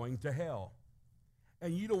fear of going to hell.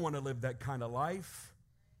 And you don't want to live that kind of life.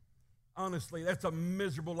 Honestly, that's a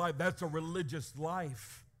miserable life. That's a religious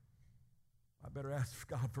life. I better ask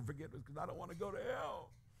God for forgiveness because I don't want to go to hell.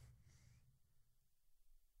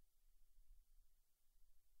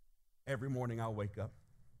 Every morning I'll wake up.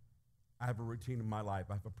 I have a routine in my life.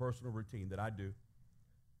 I have a personal routine that I do.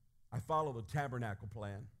 I follow the tabernacle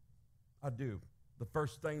plan. I do. The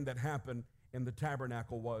first thing that happened in the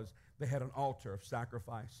tabernacle was they had an altar of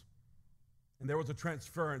sacrifice. And there was a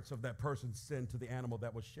transference of that person's sin to the animal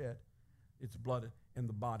that was shed, its blood and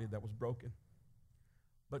the body that was broken.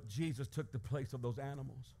 But Jesus took the place of those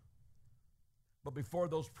animals. But before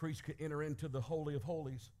those priests could enter into the Holy of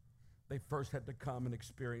Holies, they first had to come and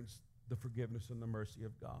experience the forgiveness and the mercy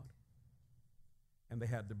of God. And they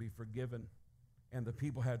had to be forgiven. And the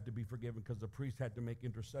people had to be forgiven because the priest had to make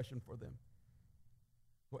intercession for them.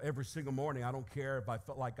 So every single morning, I don't care if I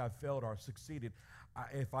felt like I failed or succeeded.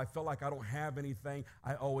 If I felt like I don't have anything,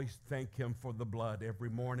 I always thank him for the blood every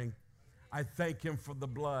morning. I thank him for the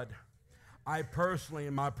blood. I personally,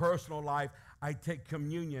 in my personal life, I take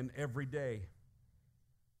communion every day.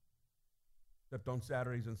 Except on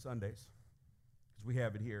Saturdays and Sundays, because we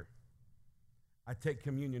have it here. I take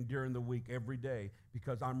communion during the week every day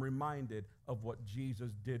because I'm reminded of what Jesus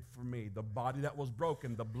did for me. The body that was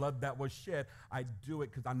broken, the blood that was shed. I do it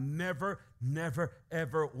because I never,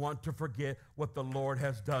 ever want to forget what the Lord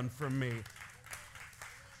has done for me.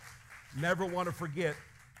 Never want to forget.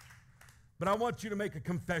 But I want you to make a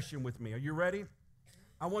confession with me. Are you ready?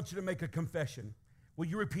 I want you to make a confession. Will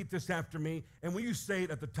you repeat this after me? And will you say it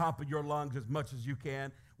at the top of your lungs as much as you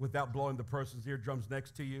can without blowing the person's eardrums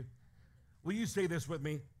next to you? Will you say this with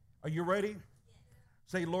me? Are you ready? Yes.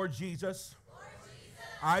 Say, Lord Jesus,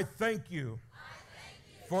 I thank you,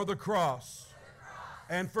 for the cross,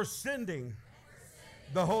 and for sending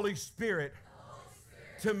the Holy Spirit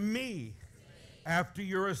to me after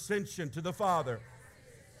your ascension to the Father.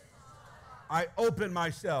 I open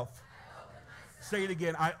myself. Say it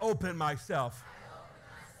again. I open myself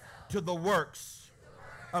to the works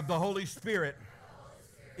of the Holy Spirit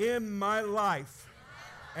in my life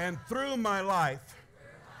and through my life.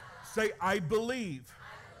 Say, I believe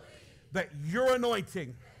that your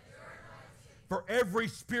anointing for every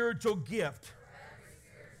spiritual gift,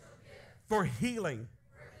 for healing,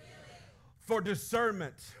 for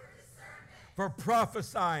discernment, for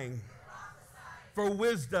prophesying, for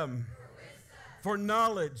wisdom, for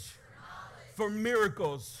knowledge, for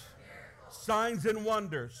miracles, signs and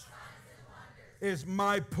wonders is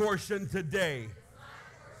my portion today.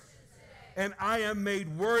 And I am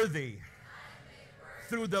made worthy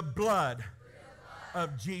through the blood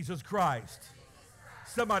of Jesus Christ.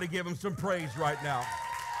 Somebody give him some praise right now.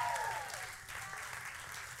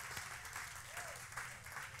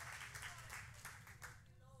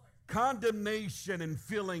 Condemnation and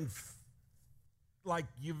feeling like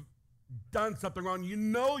you've done something wrong, you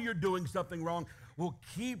know you're doing something wrong, will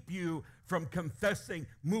keep you from confessing,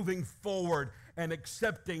 moving forward, and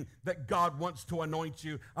accepting that God wants to anoint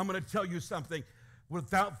you. I'm going to tell you something.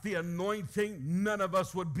 Without the anointing, none of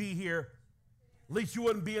us would be here. At least you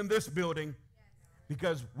wouldn't be in this building,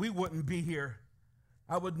 because we wouldn't be here.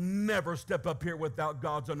 I would never step up here without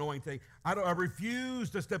God's anointing. I refuse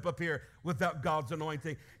to step up here without God's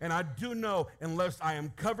anointing. And I do know, unless I am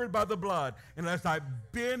covered by the blood, unless I've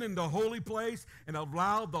been in the holy place and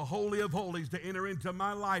allowed the Holy of Holies to enter into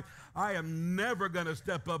my life, I am never going to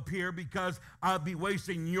step up here, because I'll be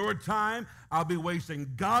wasting your time, I'll be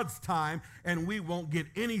wasting God's time, and we won't get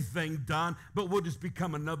anything done, but we'll just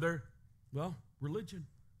become another, religion.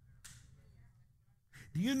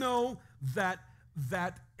 Do you know that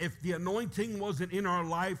if the anointing wasn't in our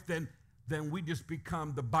life, then we just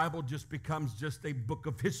become, the Bible just becomes just a book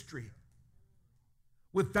of history.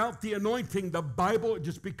 Without the anointing, the Bible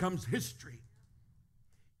just becomes history.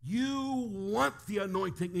 You want the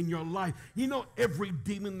anointing in your life. You know, every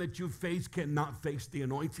demon that you face cannot face the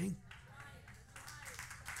anointing.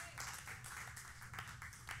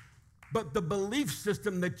 But the belief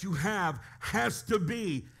system that you have has to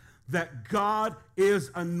be that God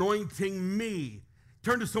is anointing me.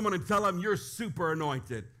 Turn to someone and tell them you're super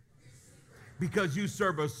anointed because you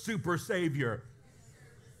serve a super Savior.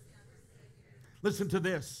 Listen to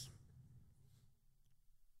this.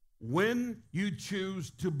 When you choose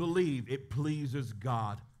to believe, it pleases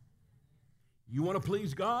God. You want to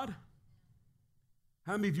please God?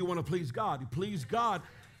 How many of you want to please God? You please God.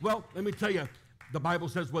 Well, let me tell you, the Bible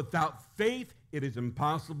says without faith, it is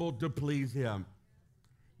impossible to please Him.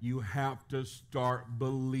 You have to start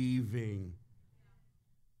believing.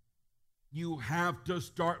 You have to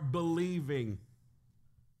start believing.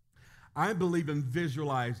 I believe in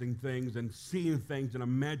visualizing things and seeing things, and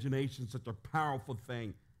imagination is such a powerful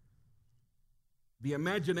thing. The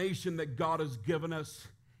imagination that God has given us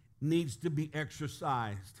needs to be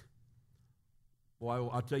exercised. Well,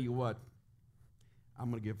 I'll tell you what, I'm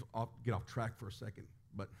going to get off track for a second,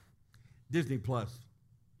 but Disney Plus,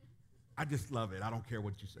 I just love it. I don't care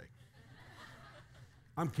what you say.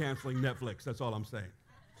 I'm canceling Netflix. That's all I'm saying.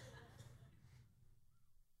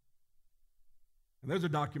 And there's a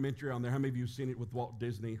documentary on there. How many of you have seen it with Walt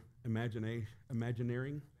Disney,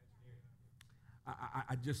 Imagineering?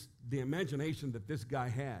 I just, the imagination that this guy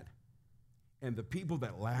had and the people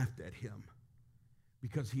that laughed at him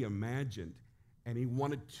because he imagined and he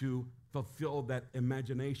wanted to fulfill that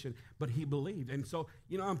imagination, but he believed. And so,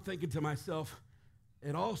 I'm thinking to myself,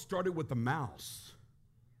 it all started with a mouse.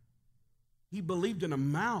 He believed in a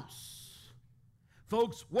mouse.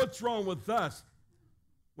 Folks, what's wrong with us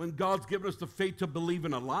when God's given us the faith to believe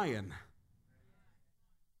in a lion?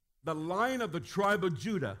 The Lion of the tribe of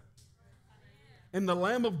Judah and the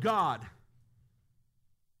Lamb of God.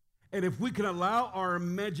 And if we can allow our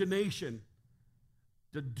imagination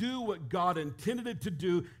to do what God intended it to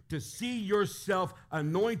do, to see yourself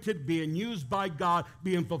anointed, being used by God,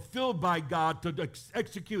 being fulfilled by God to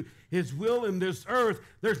execute His will in this earth,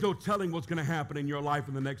 there's no telling what's going to happen in your life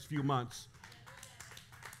in the next few months.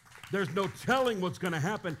 There's no telling what's going to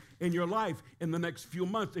happen in your life in the next few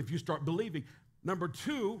months if you start believing. Number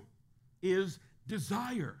 2 is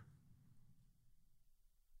desire.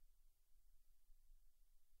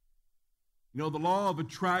 The law of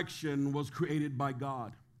attraction was created by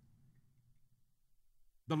God.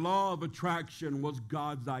 The law of attraction was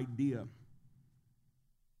God's idea.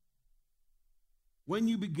 When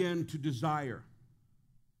you begin to desire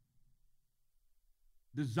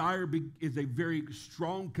is a very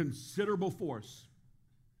strong, considerable force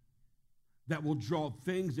that will draw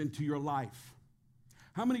things into your life.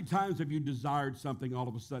 How many times have you desired something, all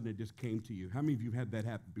of a sudden it just came to you? How many of you had that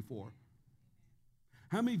happen before?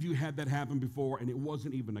 How many of you had that happen before and it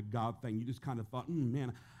wasn't even a God thing? You just kind of thought,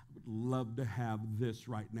 man, would love to have this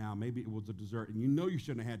right now. Maybe it was a dessert, and you know you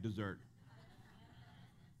shouldn't have had dessert.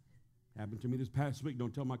 Happened to me this past week.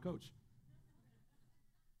 Don't tell my coach.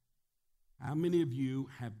 How many of you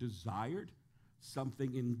have desired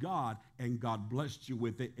something in God, and God blessed you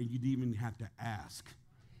with it, and you didn't even have to ask?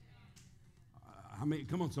 How many?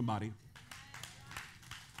 Come on, somebody.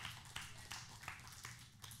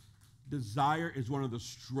 Desire is one of the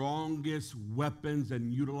strongest weapons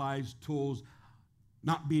and utilized tools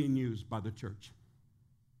not being used by the church.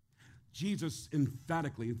 Jesus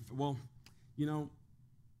emphatically,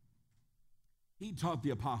 he taught the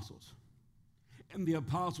apostles. And the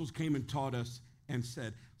apostles came and taught us and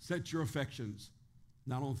said, set your affections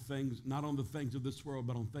not on the things of this world,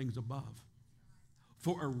 but on things above.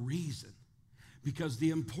 For a reason. Because the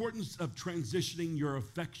importance of transitioning your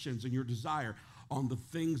affections and your desire on the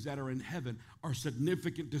things that are in heaven are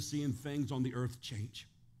significant to seeing things on the earth change.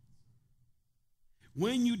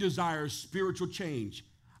 When you desire spiritual change,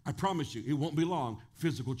 I promise you, it won't be long,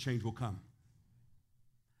 physical change will come.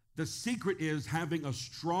 The secret is having a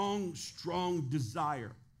strong, strong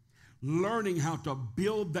desire, learning how to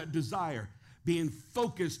build that desire, being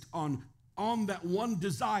focused on that one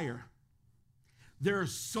desire. There are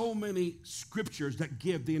so many scriptures that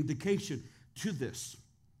give the indication to this.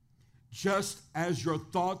 Just as your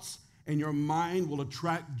thoughts and your mind will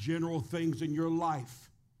attract general things in your life,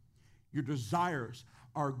 your desires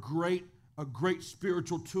are a great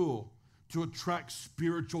spiritual tool to attract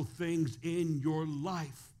spiritual things in your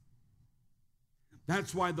life.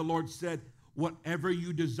 That's why the Lord said, whatever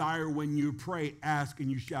you desire when you pray, ask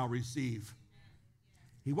and you shall receive.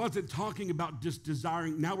 He wasn't talking about just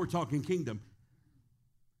desiring, now we're talking kingdom.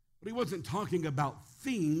 But he wasn't talking about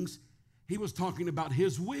things, he was talking about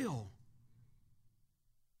his will.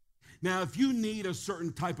 Now, if you need a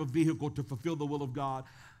certain type of vehicle to fulfill the will of God,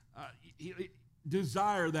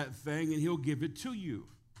 desire that thing and he'll give it to you.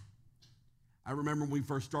 I remember when we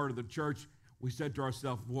first started the church, we said to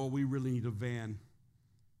ourselves, well, we really need a van.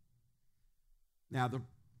 Now, the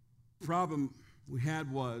problem we had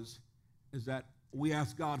is that we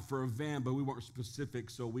asked God for a van, but we weren't specific,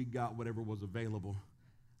 so we got whatever was available.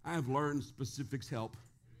 I have learned specifics help.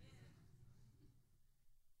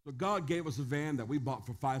 So God gave us a van that we bought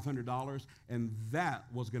for $500, and that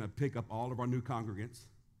was going to pick up all of our new congregants.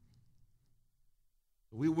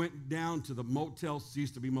 We went down to the motel,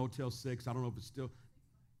 used to be Motel 6. I don't know if it's still,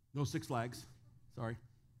 no, Six Flags. Sorry.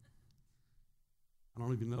 I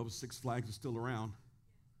don't even know if Six Flags is still around.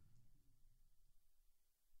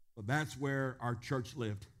 But that's where our church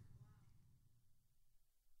lived.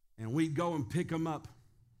 And we'd go and pick them up.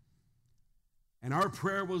 And our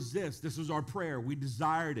prayer was this was our prayer. We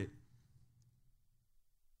desired it.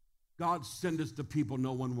 God send us the people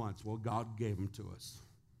no one wants. Well, God gave them to us.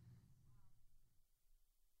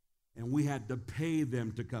 And we had to pay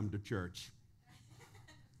them to come to church.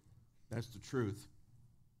 That's the truth.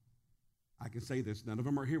 I can say this. None of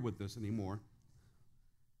them are here with us anymore.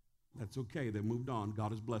 That's okay. They moved on.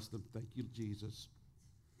 God has blessed them. Thank you, Jesus.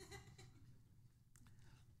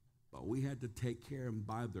 But we had to take care and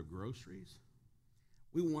buy their groceries.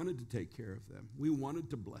 We wanted to take care of them. We wanted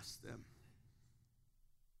to bless them.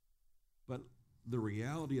 But the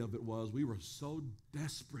reality of it was we were so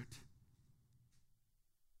desperate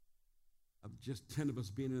of just 10 of us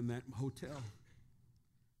being in that hotel.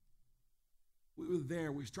 We were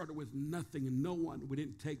there. We started with nothing and no one. We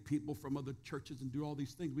didn't take people from other churches and do all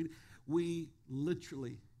these things. We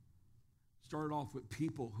literally started off with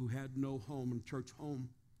people who had no home and church home.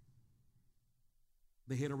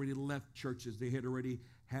 They had already left churches. They had already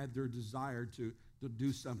had their desire to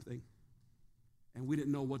do something. And we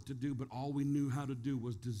didn't know what to do, but all we knew how to do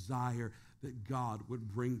was desire that God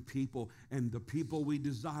would bring people. And the people we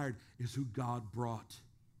desired is who God brought.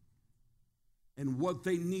 And what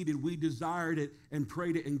they needed, we desired it and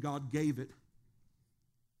prayed it, and God gave it.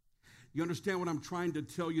 You understand what I'm trying to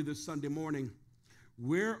tell you this Sunday morning?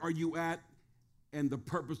 Where are you at and the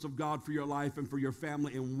purpose of God for your life and for your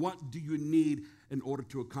family, and what do you need in order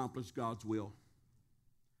to accomplish God's will?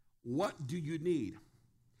 What do you need?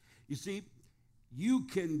 You see, you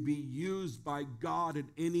can be used by God in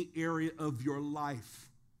any area of your life.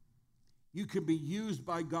 You can be used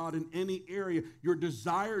by God in any area. Your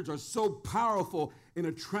desires are so powerful in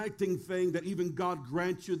attracting things that even God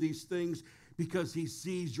grants you these things because he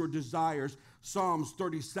sees your desires. Psalms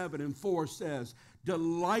 37:4 says,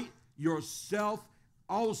 delight yourself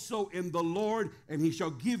also in the Lord, and he shall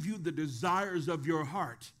give you the desires of your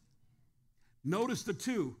heart. Notice the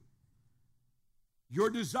two. Your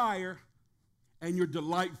desire and your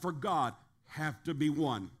delight for God have to be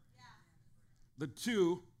one. The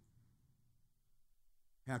two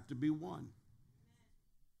have to be one.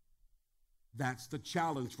 That's the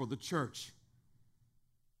challenge for the church.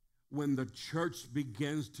 When the church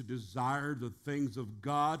begins to desire the things of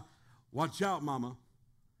God, watch out, mama.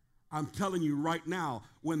 I'm telling you right now,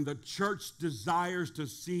 when the church desires to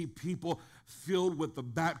see people filled with the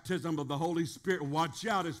baptism of the Holy Spirit, watch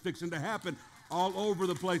out, it's fixing to happen all over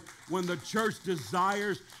the place. When the church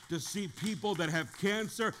desires to see people that have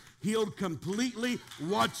cancer healed completely,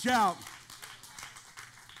 watch out.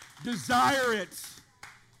 Desire it.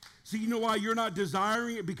 See, you know why you're not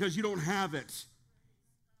desiring it? Because you don't have it.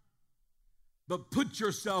 But put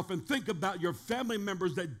yourself and think about your family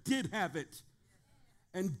members that did have it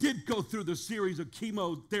and did go through the series of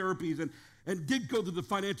chemotherapies and did go through the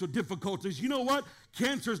financial difficulties. You know what?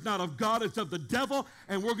 Cancer is not of God, it's of the devil,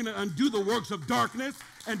 and we're going to undo the works of darkness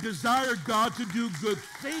and desire God to do good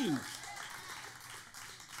things.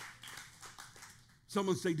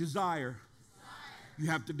 Someone say desire. You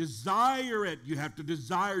have to desire it. You have to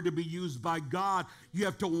desire to be used by God. You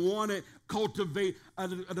have to want it, cultivate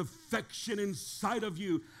an affection inside of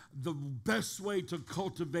you. The best way to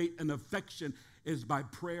cultivate an affection is by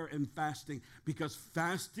prayer and fasting, because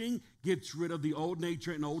fasting gets rid of the old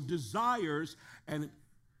nature and old desires, and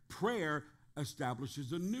prayer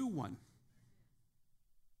establishes a new one.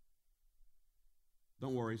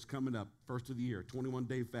 Don't worry, it's coming up. First of the year,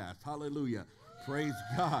 21-day fast. Hallelujah. Praise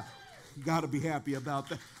God. You got to be happy about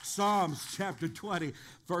that. Psalms chapter 20,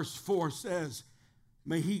 verse 4 says,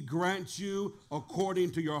 may he grant you according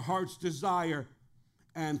to your heart's desire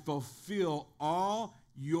and fulfill all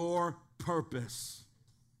your purpose.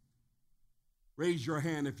 Raise your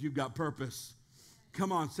hand if you've got purpose.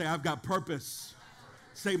 Come on, say, I've got purpose.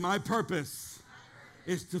 Say, my purpose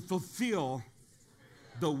is to fulfill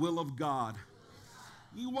the will of God.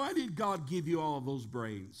 Why did God give you all of those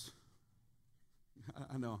brains?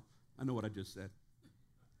 I know what I just said.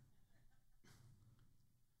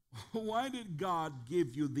 Why did God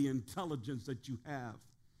give you the intelligence that you have,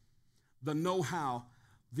 the know-how,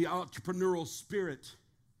 the entrepreneurial spirit,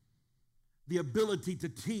 the ability to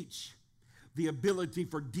teach, the ability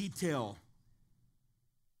for detail,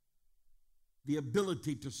 the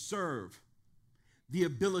ability to serve, the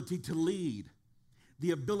ability to lead,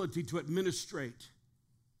 the ability to administrate?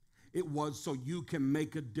 It was so you can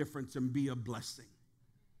make a difference and be a blessing.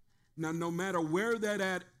 Now, no matter where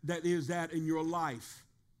that is at in your life,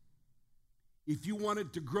 if you want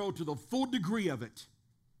it to grow to the full degree of it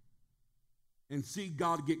and see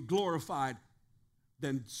God get glorified,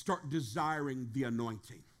 then start desiring the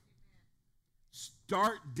anointing.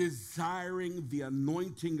 Start desiring the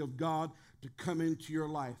anointing of God to come into your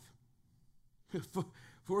life.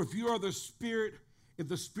 For if you are the Spirit, if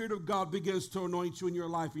the Spirit of God begins to anoint you in your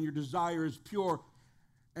life and your desire is pure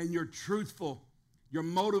and you're truthful, your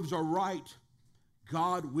motives are right,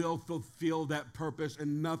 God will fulfill that purpose,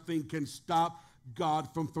 and nothing can stop God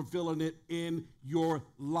from fulfilling it in your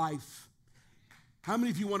life. How many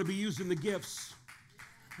of you want to be used in the gifts?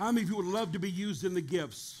 How many of you would love to be used in the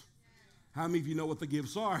gifts? How many of you know what the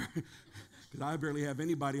gifts are? Because I barely have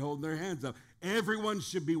anybody holding their hands up. Everyone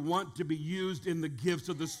should want to be used in the gifts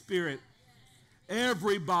of the Spirit.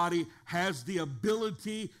 Everybody has the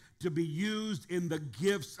ability to be used in the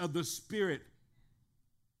gifts of the Spirit.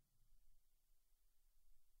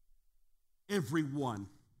 Everyone.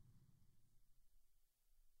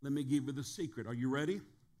 Let me give you the secret. Are you ready?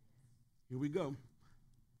 Here we go.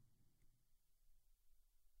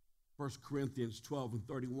 1 Corinthians 12 and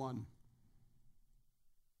 31.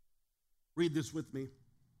 Read this with me.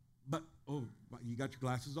 But, oh, you got your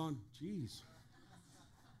glasses on? Jeez.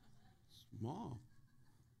 Small.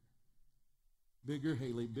 Bigger,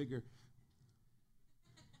 Haley, bigger.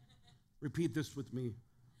 Repeat this with me.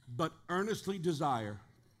 But earnestly desire.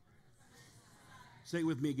 Say it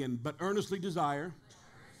with me again. But earnestly desire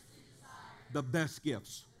the best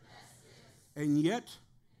gifts. And yet,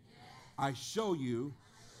 I show you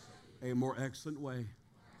a more excellent way.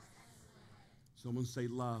 Someone say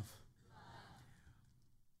love.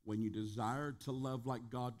 When you desire to love like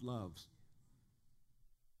God loves,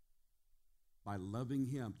 by loving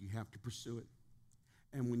Him, you have to pursue it.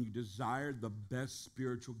 And when you desire the best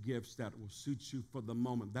spiritual gifts that will suit you for the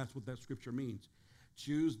moment, that's what that scripture means.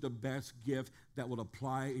 Choose the best gift that will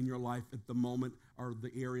apply in your life at the moment or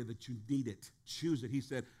the area that you need it. Choose it. He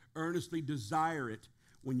said, earnestly desire it.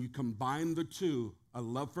 When you combine the two, a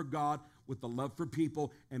love for God with a love for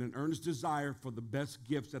people and an earnest desire for the best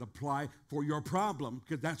gifts that apply for your problem,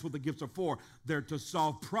 because that's what the gifts are for. They're to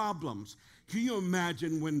solve problems. Can you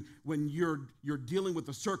imagine when you're dealing with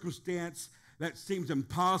a circumstance that seems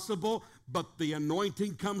impossible, but the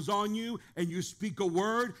anointing comes on you and you speak a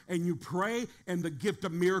word and you pray and the gift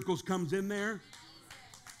of miracles comes in there?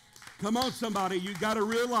 Come on, somebody. You got to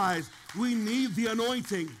realize we need the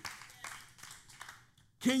anointing.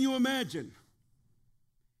 Can you imagine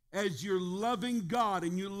as you're loving God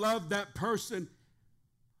and you love that person,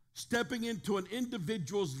 stepping into an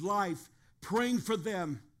individual's life, praying for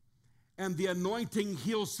them, and the anointing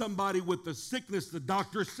heals somebody with the sickness the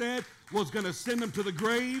doctor said was going to send them to the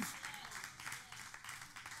grave?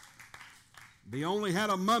 They only had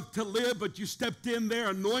a month to live, but you stepped in there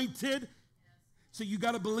anointed. So you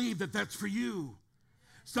got to believe that that's for you.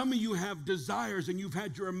 Some of you have desires and you've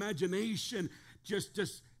had your imagination just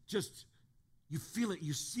you feel it,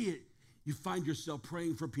 you see it. You find yourself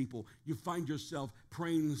praying for people. You find yourself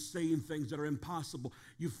praying and saying things that are impossible.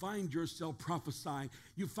 You find yourself prophesying.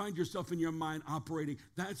 You find yourself in your mind operating.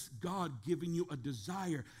 That's God giving you a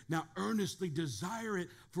desire. Now, earnestly desire it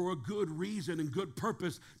for a good reason and good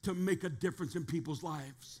purpose to make a difference in people's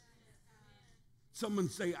lives. Someone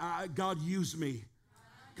say, God, use me.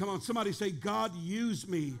 Come on, somebody say, God, use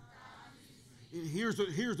me. Here's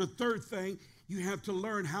the third thing. You have to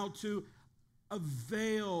learn how to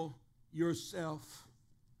avail yourself.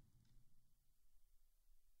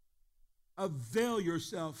 Avail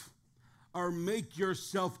yourself, or make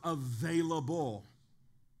yourself available.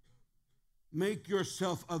 Make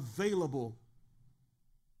yourself available.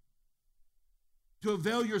 To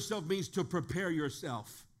avail yourself means to prepare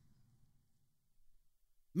yourself.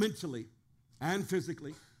 Mentally and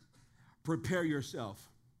physically, prepare yourself.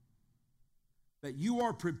 That you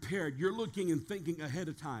are prepared. You're looking and thinking ahead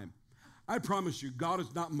of time. I promise you, God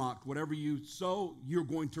is not mocked. Whatever you sow, you're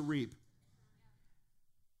going to reap.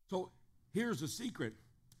 So here's the secret.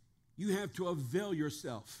 You have to avail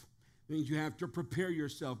yourself. It means you have to prepare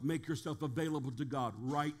yourself, make yourself available to God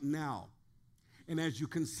right now. And as you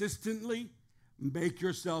consistently make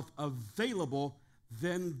yourself available,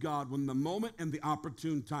 then God, when the moment and the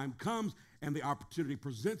opportune time comes and the opportunity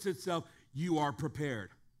presents itself, you are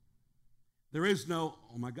prepared. There is no,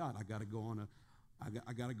 oh my God, I got to go on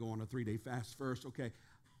a 3-day fast first. Okay,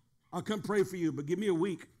 I'll come pray for you, but give me a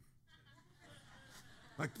week.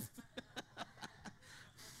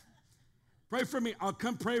 Pray for me. I'll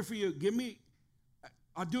come pray for you.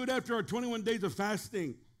 I'll do it after our 21 days of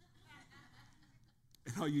fasting.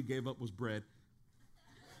 And all you gave up was bread.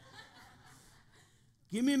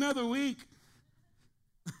 Give me another week.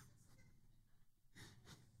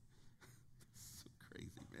 So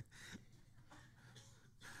crazy, man.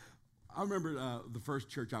 I remember the first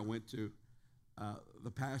church I went to,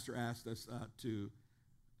 the pastor asked us to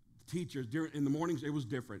teachers in the mornings. It was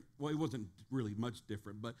different. Well, it wasn't really much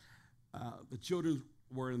different, but the children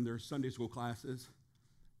were in their Sunday school classes,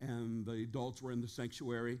 and the adults were in the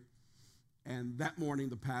sanctuary. And that morning,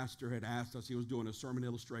 the pastor had asked us, he was doing a sermon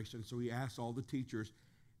illustration, so he asked all the teachers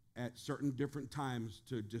at certain different times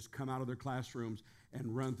to just come out of their classrooms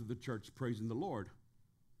and run through the church praising the Lord.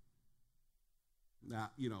 Now,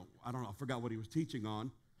 I don't know, I forgot what he was teaching on.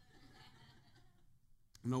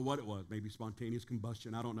 I don't know what it was, maybe spontaneous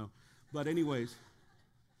combustion, I don't know. But anyways,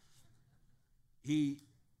 he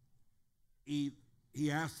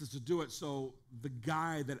asked us to do it, so the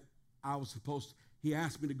guy that I was he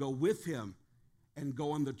asked me to go with him and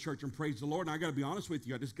go in the church and praise the Lord. And I got to be honest with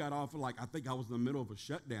you, I just got off I think I was in the middle of a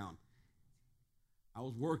shutdown. I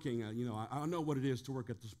was working, I know what it is to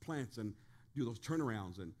work at those plants and do those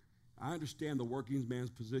turnarounds. And I understand the working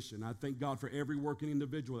man's position. I thank God for every working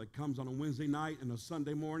individual that comes on a Wednesday night and a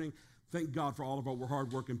Sunday morning. Thank God for all of our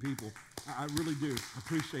hardworking people. I really do. I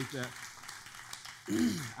appreciate that.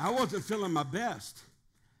 I wasn't feeling my best.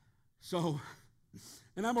 So,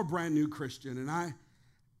 and I'm a brand new Christian,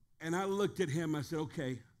 and I looked at him. I said,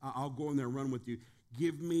 okay, I'll go in there and run with you.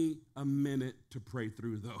 Give me a minute to pray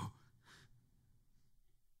through, though.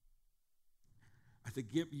 I said,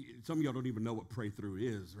 some of y'all don't even know what pray through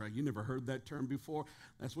is, right? You never heard that term before.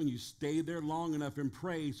 That's when you stay there long enough and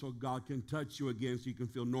pray so God can touch you again so you can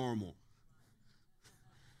feel normal.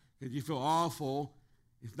 If you feel awful,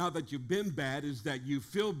 it's not that you've been bad, it's that you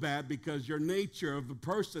feel bad because your nature of the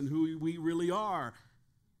person who we really are.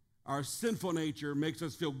 Our sinful nature makes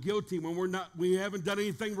us feel guilty when we haven't done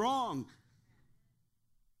anything wrong.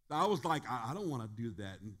 So I was like, I don't want to do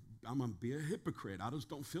that. And I'm going to be a hypocrite. I just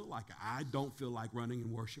don't feel like it. I don't feel like running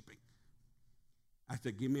and worshiping. I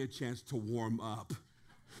said, give me a chance to warm up.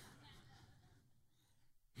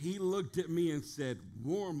 He looked at me and said,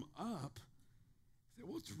 warm up? I said,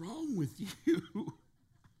 what's wrong with you?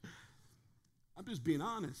 I'm just being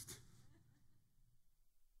honest.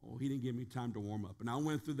 Oh, he didn't give me time to warm up. And I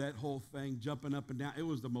went through that whole thing, jumping up and down. It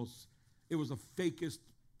was it was the fakest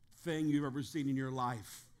thing you've ever seen in your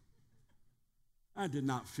life. I did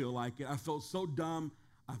not feel like it. I felt so dumb.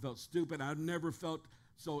 I felt stupid. I've never felt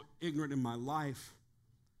so ignorant in my life.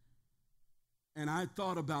 And I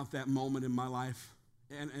thought about that moment in my life,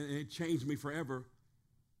 and it changed me forever.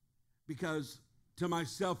 Because to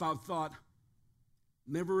myself, I've thought,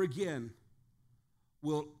 never again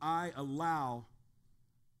will I allow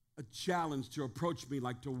a challenge to approach me,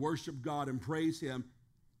 like to worship God and praise Him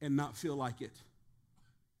and not feel like it.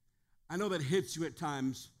 I know that hits you at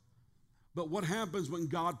times, but what happens when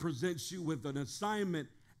God presents you with an assignment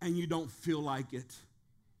and you don't feel like it?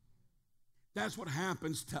 That's what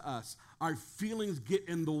happens to us. Our feelings get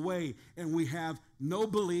in the way, and we have no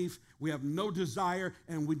belief, we have no desire,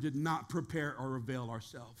 and we did not prepare or avail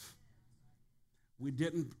ourselves. We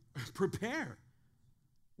didn't prepare.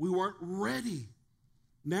 We weren't ready.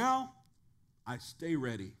 Now, I stay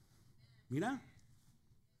ready. You know?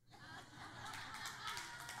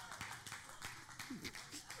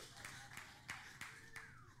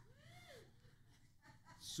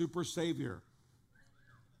 Super Savior.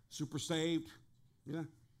 Super saved. Yeah.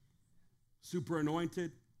 Super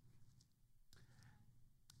anointed.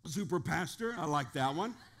 Super pastor. I like that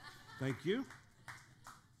one. Thank you.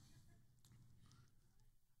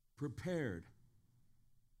 Prepared.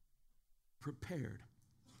 Prepared.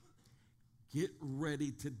 Get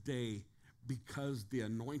ready today, because the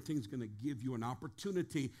anointing is going to give you an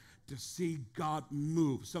opportunity to see God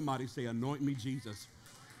move. Somebody say, anoint me, Jesus.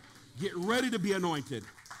 Get ready to be anointed.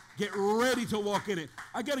 Get ready to walk in it.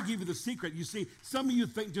 I got to give you the secret. You see, some of you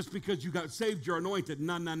think just because you got saved, you're anointed.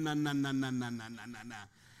 No.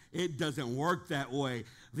 It doesn't work that way.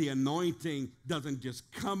 The anointing doesn't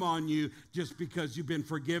just come on you just because you've been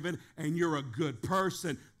forgiven and you're a good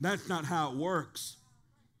person. That's not how it works.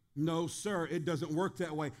 No, sir, it doesn't work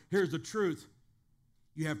that way. Here's the truth.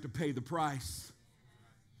 You have to pay the price.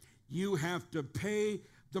 You have to pay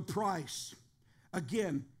the price.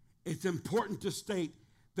 Again, it's important to state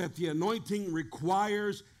that the anointing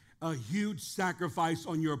requires a huge sacrifice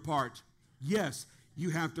on your part. Yes, you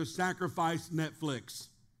have to sacrifice Netflix,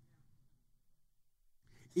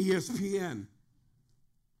 ESPN,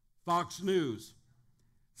 Fox News,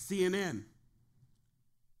 CNN.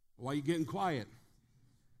 Why are you getting quiet?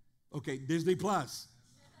 Okay, Disney Plus.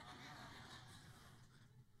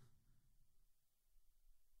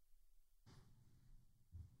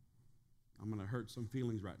 I'm going to hurt some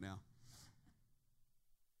feelings right now.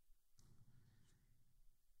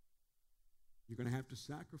 You're going to have to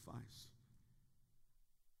sacrifice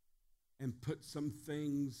and put some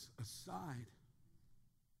things aside.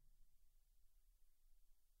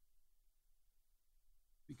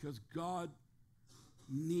 Because God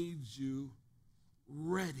needs you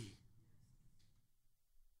ready.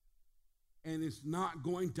 And it's not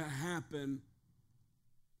going to happen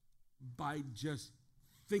by just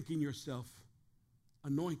thinking yourself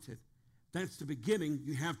anointed. That's the beginning.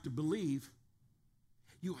 You have to believe.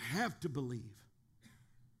 You have to believe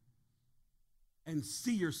and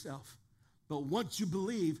see yourself. But once you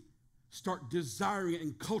believe, start desiring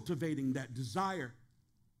and cultivating that desire.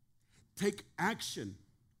 Take action,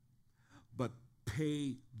 but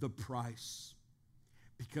pay the price,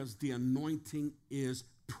 because the anointing is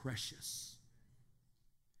precious.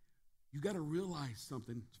 You got to realize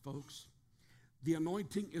something, folks. The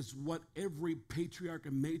anointing is what every patriarch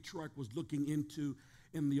and matriarch was looking into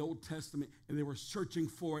in the Old Testament, and they were searching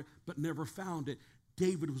for it but never found it.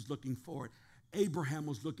 David was looking for it. Abraham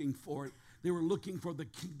was looking for it. They were looking for the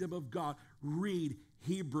kingdom of God. Read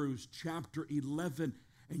Hebrews chapter 11,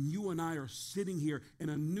 and you and I are sitting here in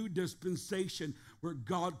a new dispensation where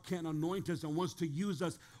God can anoint us and wants to use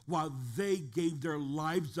us while they gave their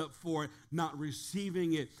lives up for it, not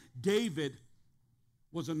receiving it. David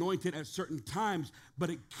was anointed at certain times, but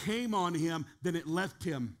it came on him, then it left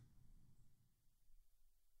him.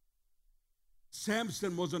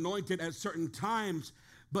 Samson was anointed at certain times,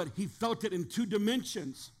 but he felt it in two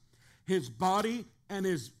dimensions, his body and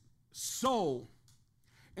his soul.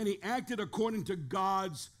 And he acted according to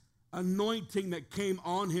God's anointing that came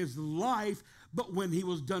on his life, but when he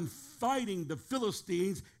was done fighting the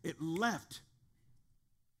Philistines, it left.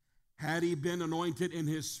 Had he been anointed in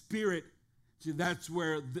his spirit, see, that's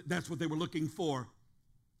what they were looking for.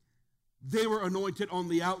 They were anointed on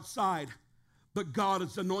the outside, but God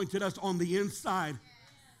has anointed us on the inside.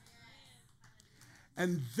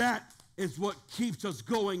 And that is what keeps us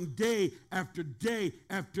going day after day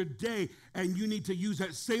after day. And you need to use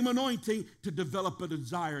that same anointing to develop a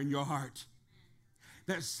desire in your heart.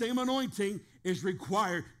 That same anointing is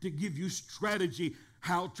required to give you strategy,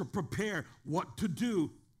 how to prepare, what to do.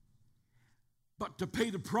 But to pay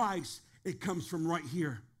the price It comes from right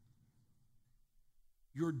here.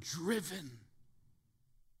 You're driven.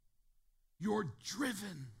 You're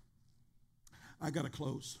driven. I got to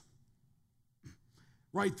close.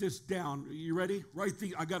 Write this down. You ready?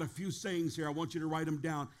 I got a few sayings here. I want you to write them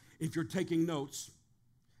down if you're taking notes.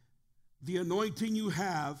 The anointing you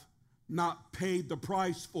have not paid the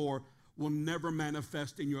price for will never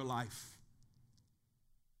manifest in your life.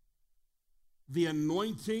 The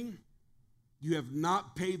anointing you have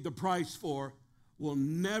not paid the price for will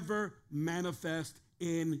never manifest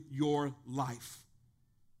in your life.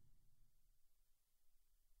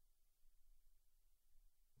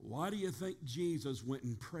 Why do you think Jesus went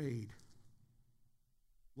and prayed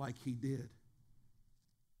like he did?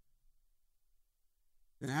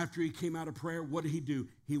 And after he came out of prayer, what did he do?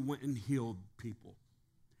 He went and healed people,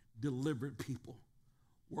 delivered people,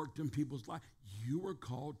 worked in people's lives. You were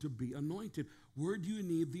called to be anointed. Where do you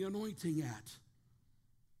need the anointing at?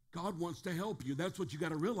 God wants to help you. That's what you got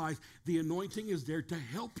to realize. The anointing is there to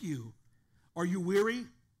help you. Are you weary?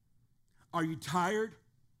 Are you tired?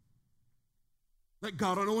 Let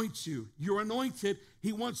God anoint you. You're anointed.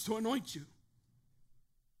 He wants to anoint you.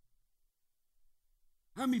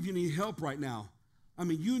 How many of you need help right now? I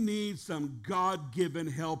mean, you need some God-given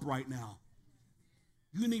help right now.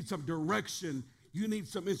 You need some direction. You need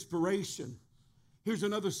some inspiration. Here's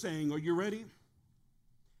another saying. Are you ready?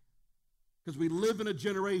 Because we live in a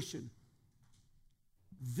generation.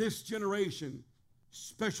 This generation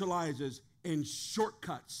specializes in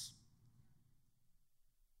shortcuts.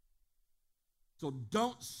 So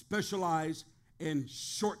don't specialize in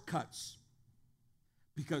shortcuts,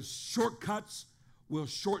 because shortcuts will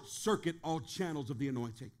short circuit all channels of the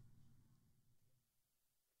anointing.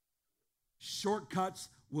 Shortcuts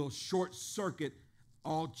will short circuit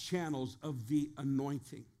all channels of the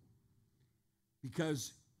anointing,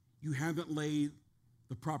 because you haven't laid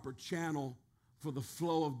the proper channel for the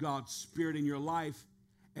flow of God's Spirit in your life,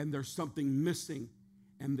 and there's something missing,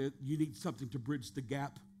 and that you need something to bridge the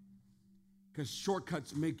gap. Because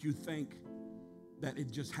shortcuts make you think that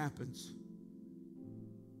it just happens.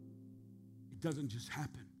 It doesn't just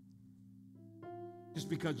happen. Just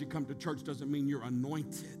because you come to church doesn't mean you're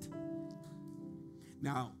anointed.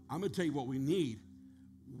 Now, I'm going to tell you what we need.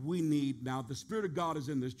 We need, now the Spirit of God is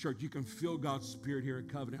in this church. You can feel God's Spirit here at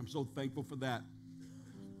Covenant. I'm so thankful for that.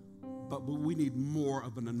 But we need more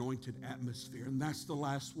of an anointed atmosphere. And that's the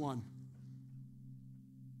last one.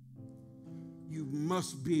 You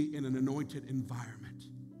must be in an anointed environment.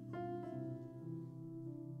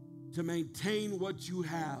 To maintain what you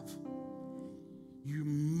have, you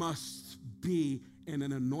must be in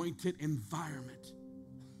an anointed environment.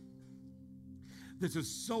 This is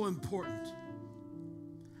so important.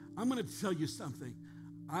 I'm going to tell you something.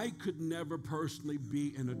 I could never personally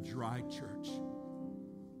be in a dry church.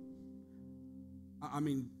 I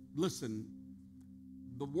mean, listen,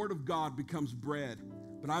 the Word of God becomes bread.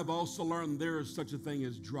 But I've also learned there is such a thing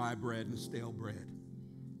as dry bread and stale bread.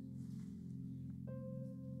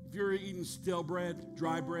 If you're eating stale bread,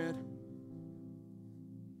 dry bread,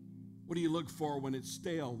 what do you look for when it's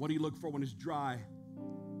stale? What do you look for when it's dry?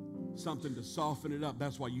 Something to soften it up.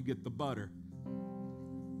 That's why you get the butter.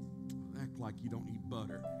 Act like you don't eat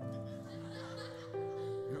butter.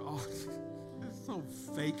 You're all it's so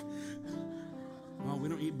fake. Oh, we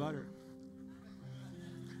don't eat butter.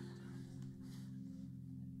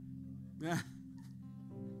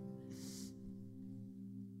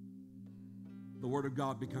 The Word of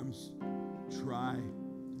God becomes dry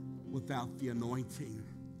without the anointing,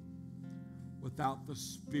 without the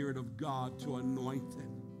Spirit of God to anoint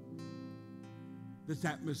it. This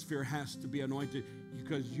atmosphere has to be anointed,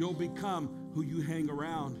 because you'll become who you hang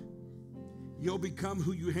around. You'll become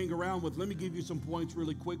who you hang around with. Let me give you some points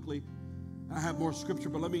really quickly. I have more scripture,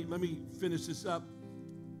 but let me finish this up.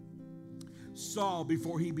 Saul,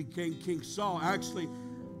 before he became King Saul, actually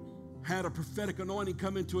had a prophetic anointing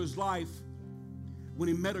come into his life when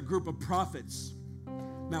he met a group of prophets.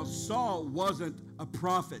 Now, Saul wasn't a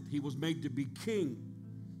prophet. He was made to be king.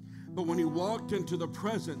 But when he walked into the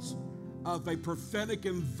presence of a prophetic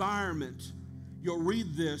environment, you'll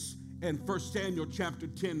read this in 1 Samuel chapter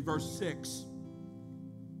 10, verse 6.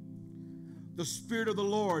 The Spirit of the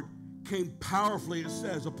Lord came powerfully, it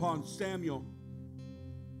says, upon Samuel.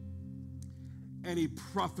 And he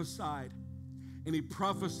prophesied. And he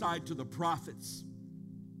prophesied to the prophets.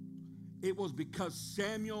 It was because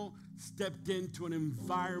Samuel stepped into an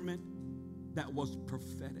environment that was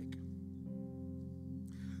prophetic.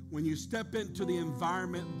 When you step into the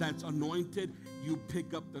environment that's anointed, you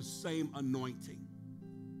pick up the same anointing.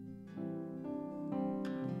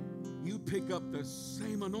 You pick up the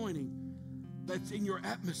same anointing. that's in your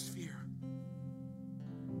atmosphere.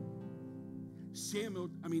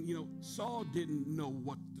 Saul didn't know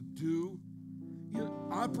what to do.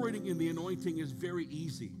 Operating in the anointing is very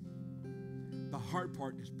easy. The hard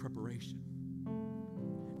part is preparation.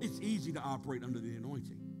 It's easy to operate under the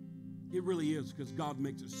anointing. It really is, because God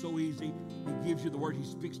makes it so easy. He gives you the word. He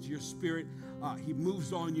speaks to your spirit. He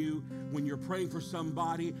moves on you. When you're praying for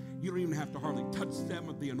somebody, you don't even have to hardly touch them,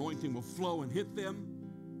 but the anointing will flow and hit them.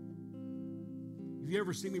 Have you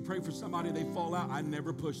ever seen me pray for somebody, they fall out? I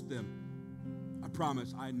never push them. I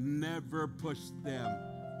promise, I never push them.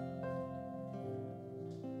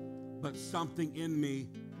 But something in me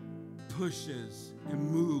pushes and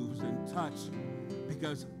moves and touches,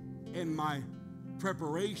 because in my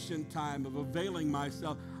preparation time of availing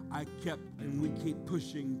myself, we keep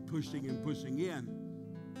pushing in.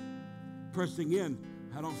 Pressing in.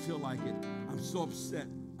 I don't feel like it. I'm so upset.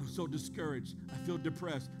 I'm so discouraged. I feel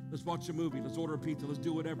depressed. Let's watch a movie. Let's order a pizza. Let's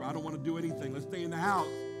do whatever. I don't want to do anything. Let's stay in the house.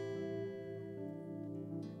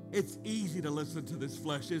 It's easy to listen to this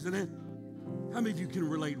flesh, isn't it? How many of you can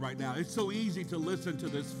relate right now? It's so easy to listen to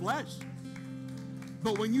this flesh.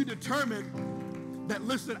 But when you determine that,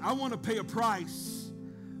 listen, I want to pay a price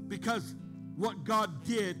because what God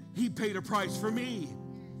did, he paid a price for me.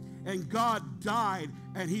 And God died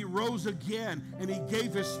and he rose again and he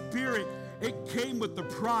gave his spirit. It came with the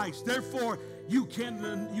price. Therefore, you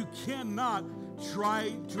cannot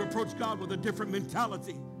try to approach God with a different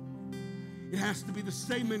mentality. It has to be the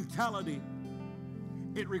same mentality.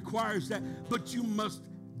 It requires that. But you must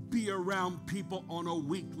be around people on a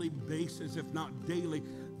weekly basis, if not daily,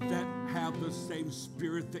 that have the same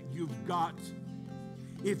spirit that you've got.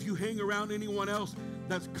 If you hang around anyone else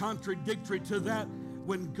that's contradictory to that,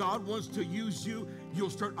 when God wants to use you, you'll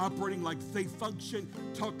start operating like they function,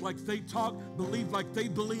 talk like they talk, believe like they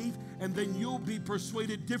believe, and then you'll be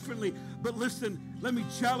persuaded differently. But listen, let me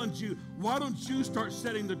challenge you. Why don't you start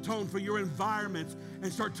setting the tone for your environments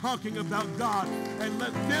and start talking about God and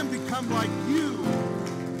let them become like you?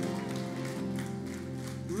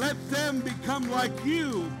 Let them become like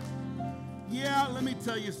you. Yeah, let me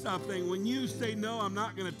tell you something. When you say, no, I'm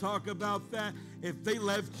not going to talk about that, if they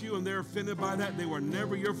left you and they're offended by that, they were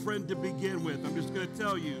never your friend to begin with. I'm just going to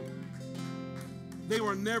tell you. They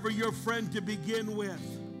were never your friend to begin with.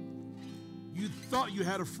 You thought you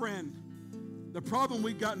had a friend. The problem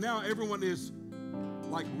we got now, everyone is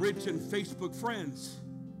like rich and Facebook friends,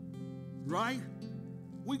 right?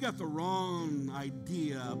 We got the wrong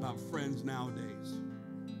idea about friends nowadays.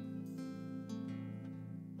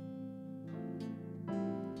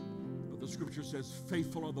 The scripture says,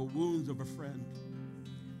 faithful are the wounds of a friend,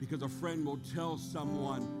 because a friend will tell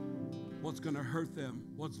someone what's going to hurt them,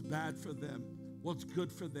 what's bad for them, what's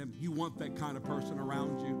good for them. You want that kind of person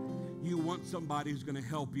around you. You want somebody who's going to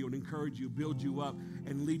help you and encourage you, build you up,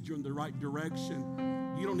 and lead you in the right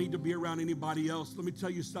direction. You don't need to be around anybody else. Let me tell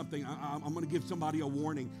you something. I'm going to give somebody a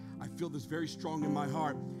warning. I feel this very strong in my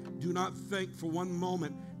heart. Do not think for one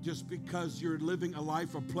moment, just because you're living a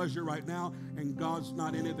life of pleasure right now and God's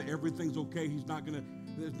not in it, that everything's okay.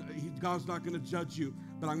 God's not going to judge you.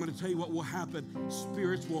 But I'm going to tell you what will happen.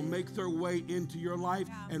 Spirits will make their way into your life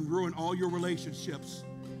and ruin all your relationships.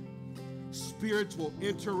 Spirits will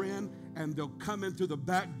enter in and they'll come in through the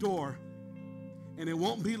back door. And it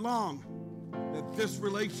won't be long that this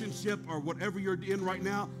relationship or whatever you're in right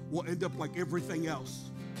now will end up like everything else.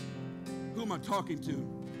 Who am I talking to?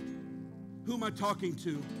 Who am I talking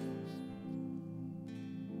to?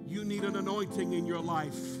 You need an anointing in your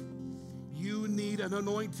life. You need an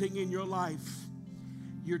anointing in your life.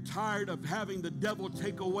 You're tired of having the devil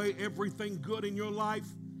take away everything good in your life.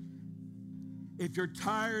 If you're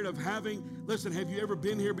tired of listen, have you ever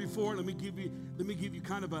been here before? Let me give you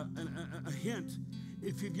kind of a hint.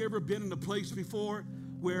 If you've ever been in a place before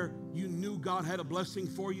where you knew God had a blessing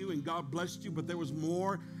for you and God blessed you, but there was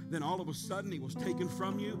more, then all of a sudden it was taken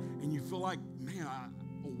from you and you feel like, man,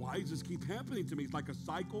 why does this keep happening to me? It's like a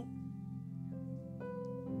cycle.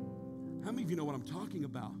 How many of you know what I'm talking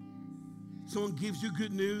about? Someone gives you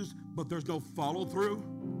good news, but there's no follow through.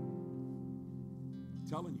 I'm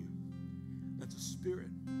telling you, that's a spirit.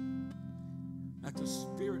 That's a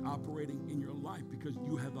spirit operating in your life because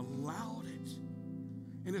you have allowed it.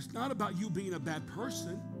 And it's not about you being a bad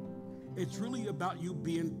person. It's really about you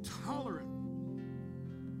being tolerant.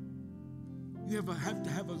 You have to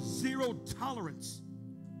have a zero tolerance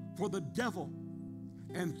for the devil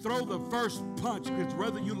and throw the first punch, because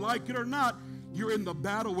whether you like it or not, you're in the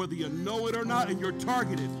battle, whether you know it or not, and you're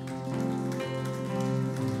targeted.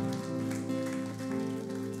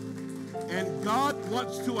 And God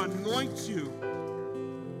wants to anoint you.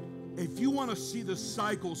 If you want to see the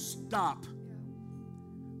cycle stop,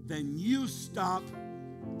 then you stop,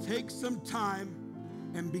 take some time,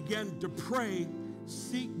 and begin to pray,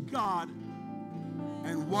 seek God,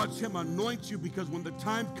 and watch him anoint you, because when the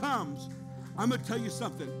time comes, I'm going to tell you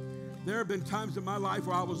something. There have been times in my life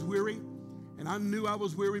where I was weary, and I knew I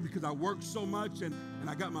was weary because I worked so much, and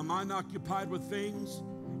I got my mind occupied with things,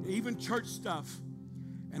 even church stuff.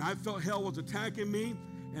 And I felt hell was attacking me,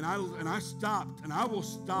 and I stopped, and I will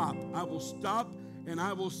stop. I will stop, and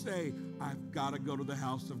I will say, I've got to go to the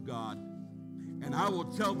house of God. And I will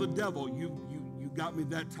tell the devil, you got me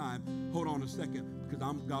that time. Hold on a second,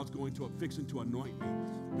 because God's fixing to anoint me.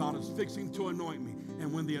 God is fixing to anoint me.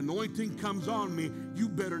 And when the anointing comes on me, you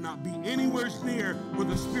better not be anywhere near where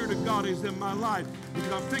the Spirit of God is in my life,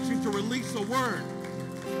 because I'm fixing to release a word.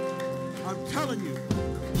 I'm telling you,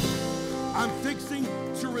 I'm fixing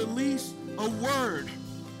to release a word.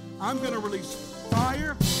 I'm going to release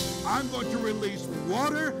fire. I'm going to release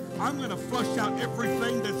water. I'm going to flush out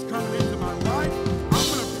everything that's coming into my life. I'm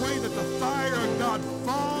going to pray that the fire of God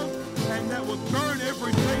falls and that will burn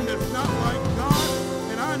everything that's not like God.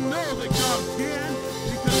 And I know that God can,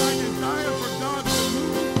 because I desire for God to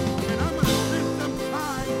move. And I'm going to spend some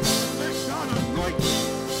time and let God anoint me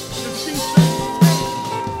to see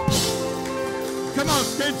things. Come on,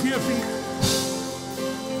 stand to your feet.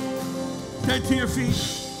 Stand to your feet.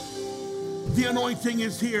 The anointing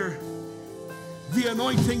is here. The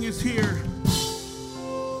anointing is here.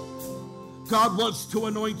 God wants to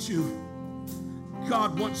anoint you.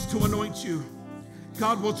 God wants to anoint you.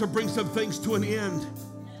 God wants to bring some things to an end.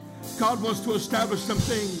 God wants to establish some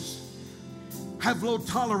things. Have low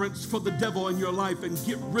tolerance for the devil in your life and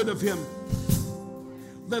get rid of him.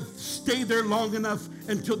 Stay there long enough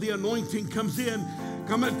until the anointing comes in.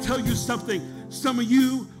 I'm going to tell you something. Some of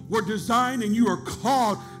you were designed and you are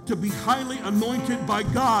called to be highly anointed by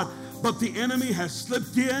God, but the enemy has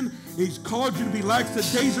slipped in. He's called you to be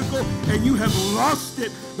lackadaisical, and you have lost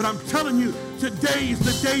it. But I'm telling you, today is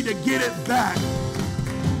the day to get it back.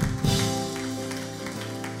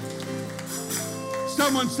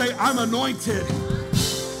 Someone say, I'm anointed.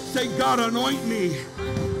 Say, God, anoint me.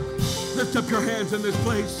 Lift up your hands in this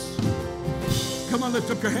place. Come on, lift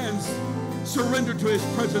up your hands. Surrender to his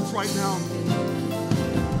presence right now.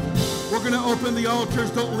 We're going to open the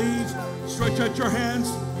altars. Don't leave. Stretch out your hands.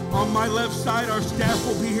 On my left side, our staff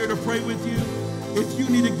will be here to pray with you. If you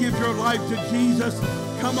need to give your life to Jesus,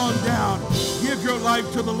 come on down. Give your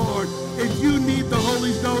life to the Lord. If you need the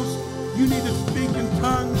Holy Ghost, you need to speak in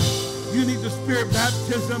tongues, you need the Spirit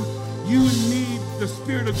baptism, you need the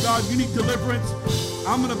Spirit of God, you need deliverance,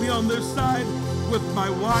 I'm going to be on this side with my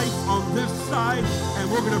wife on this side,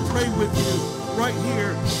 and we're going to pray with you. Right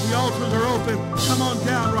here. The altars are open. Come on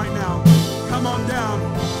down right now. Come on down.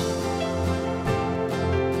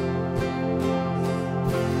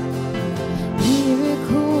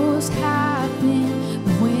 Miracles happen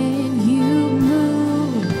when you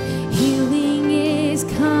move. Healing is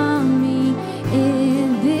coming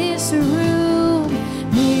in this room.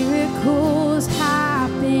 Miracles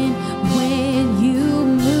happen when you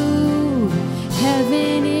move.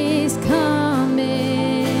 Heaven is coming.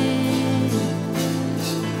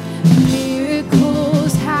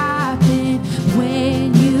 Miracles happen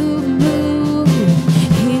when you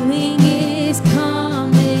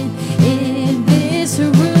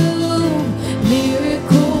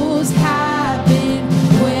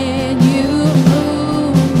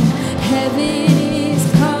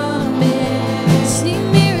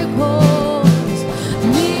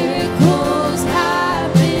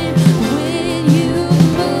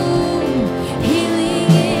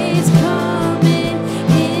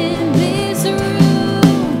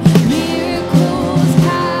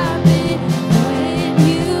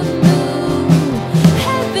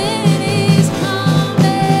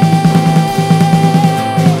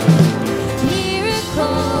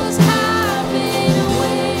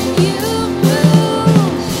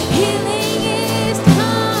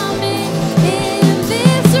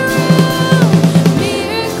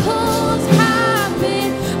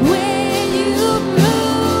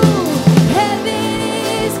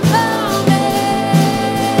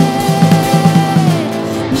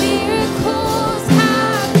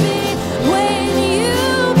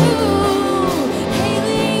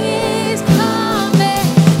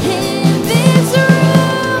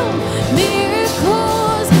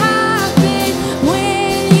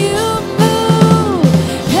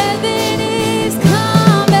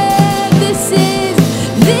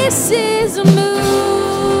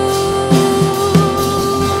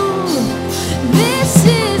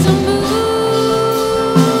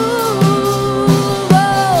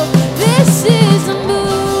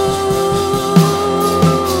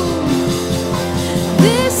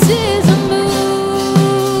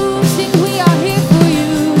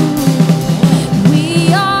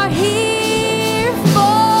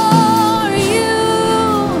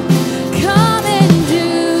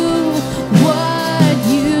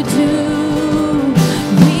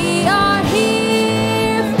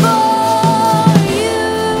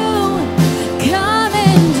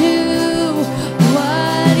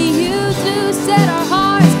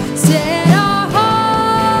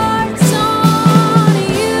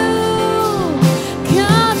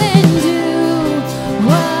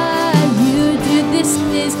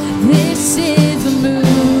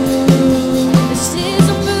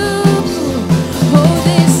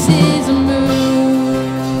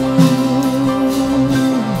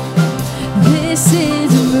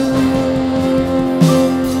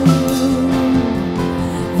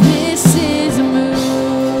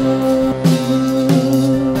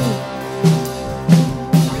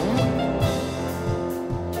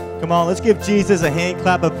Come on, let's give Jesus a hand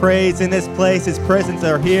clap of praise in this place. His presence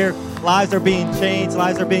are here. Lives are being changed.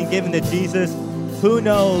 Lives are being given to Jesus. Who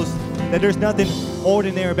knows that there's nothing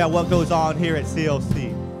ordinary about what goes on here at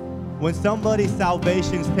CLC? When somebody's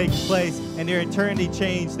salvations take place and their eternity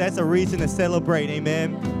changed, that's a reason to celebrate,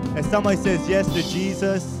 amen? And somebody says yes to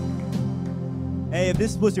Jesus. Hey, if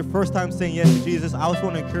this was your first time saying yes to Jesus, I just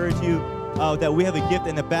want to encourage you that we have a gift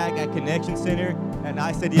in the back at Connection Center. And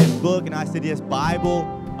I said yes book, and I said yes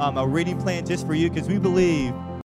Bible, a reading plan just for you, because we believe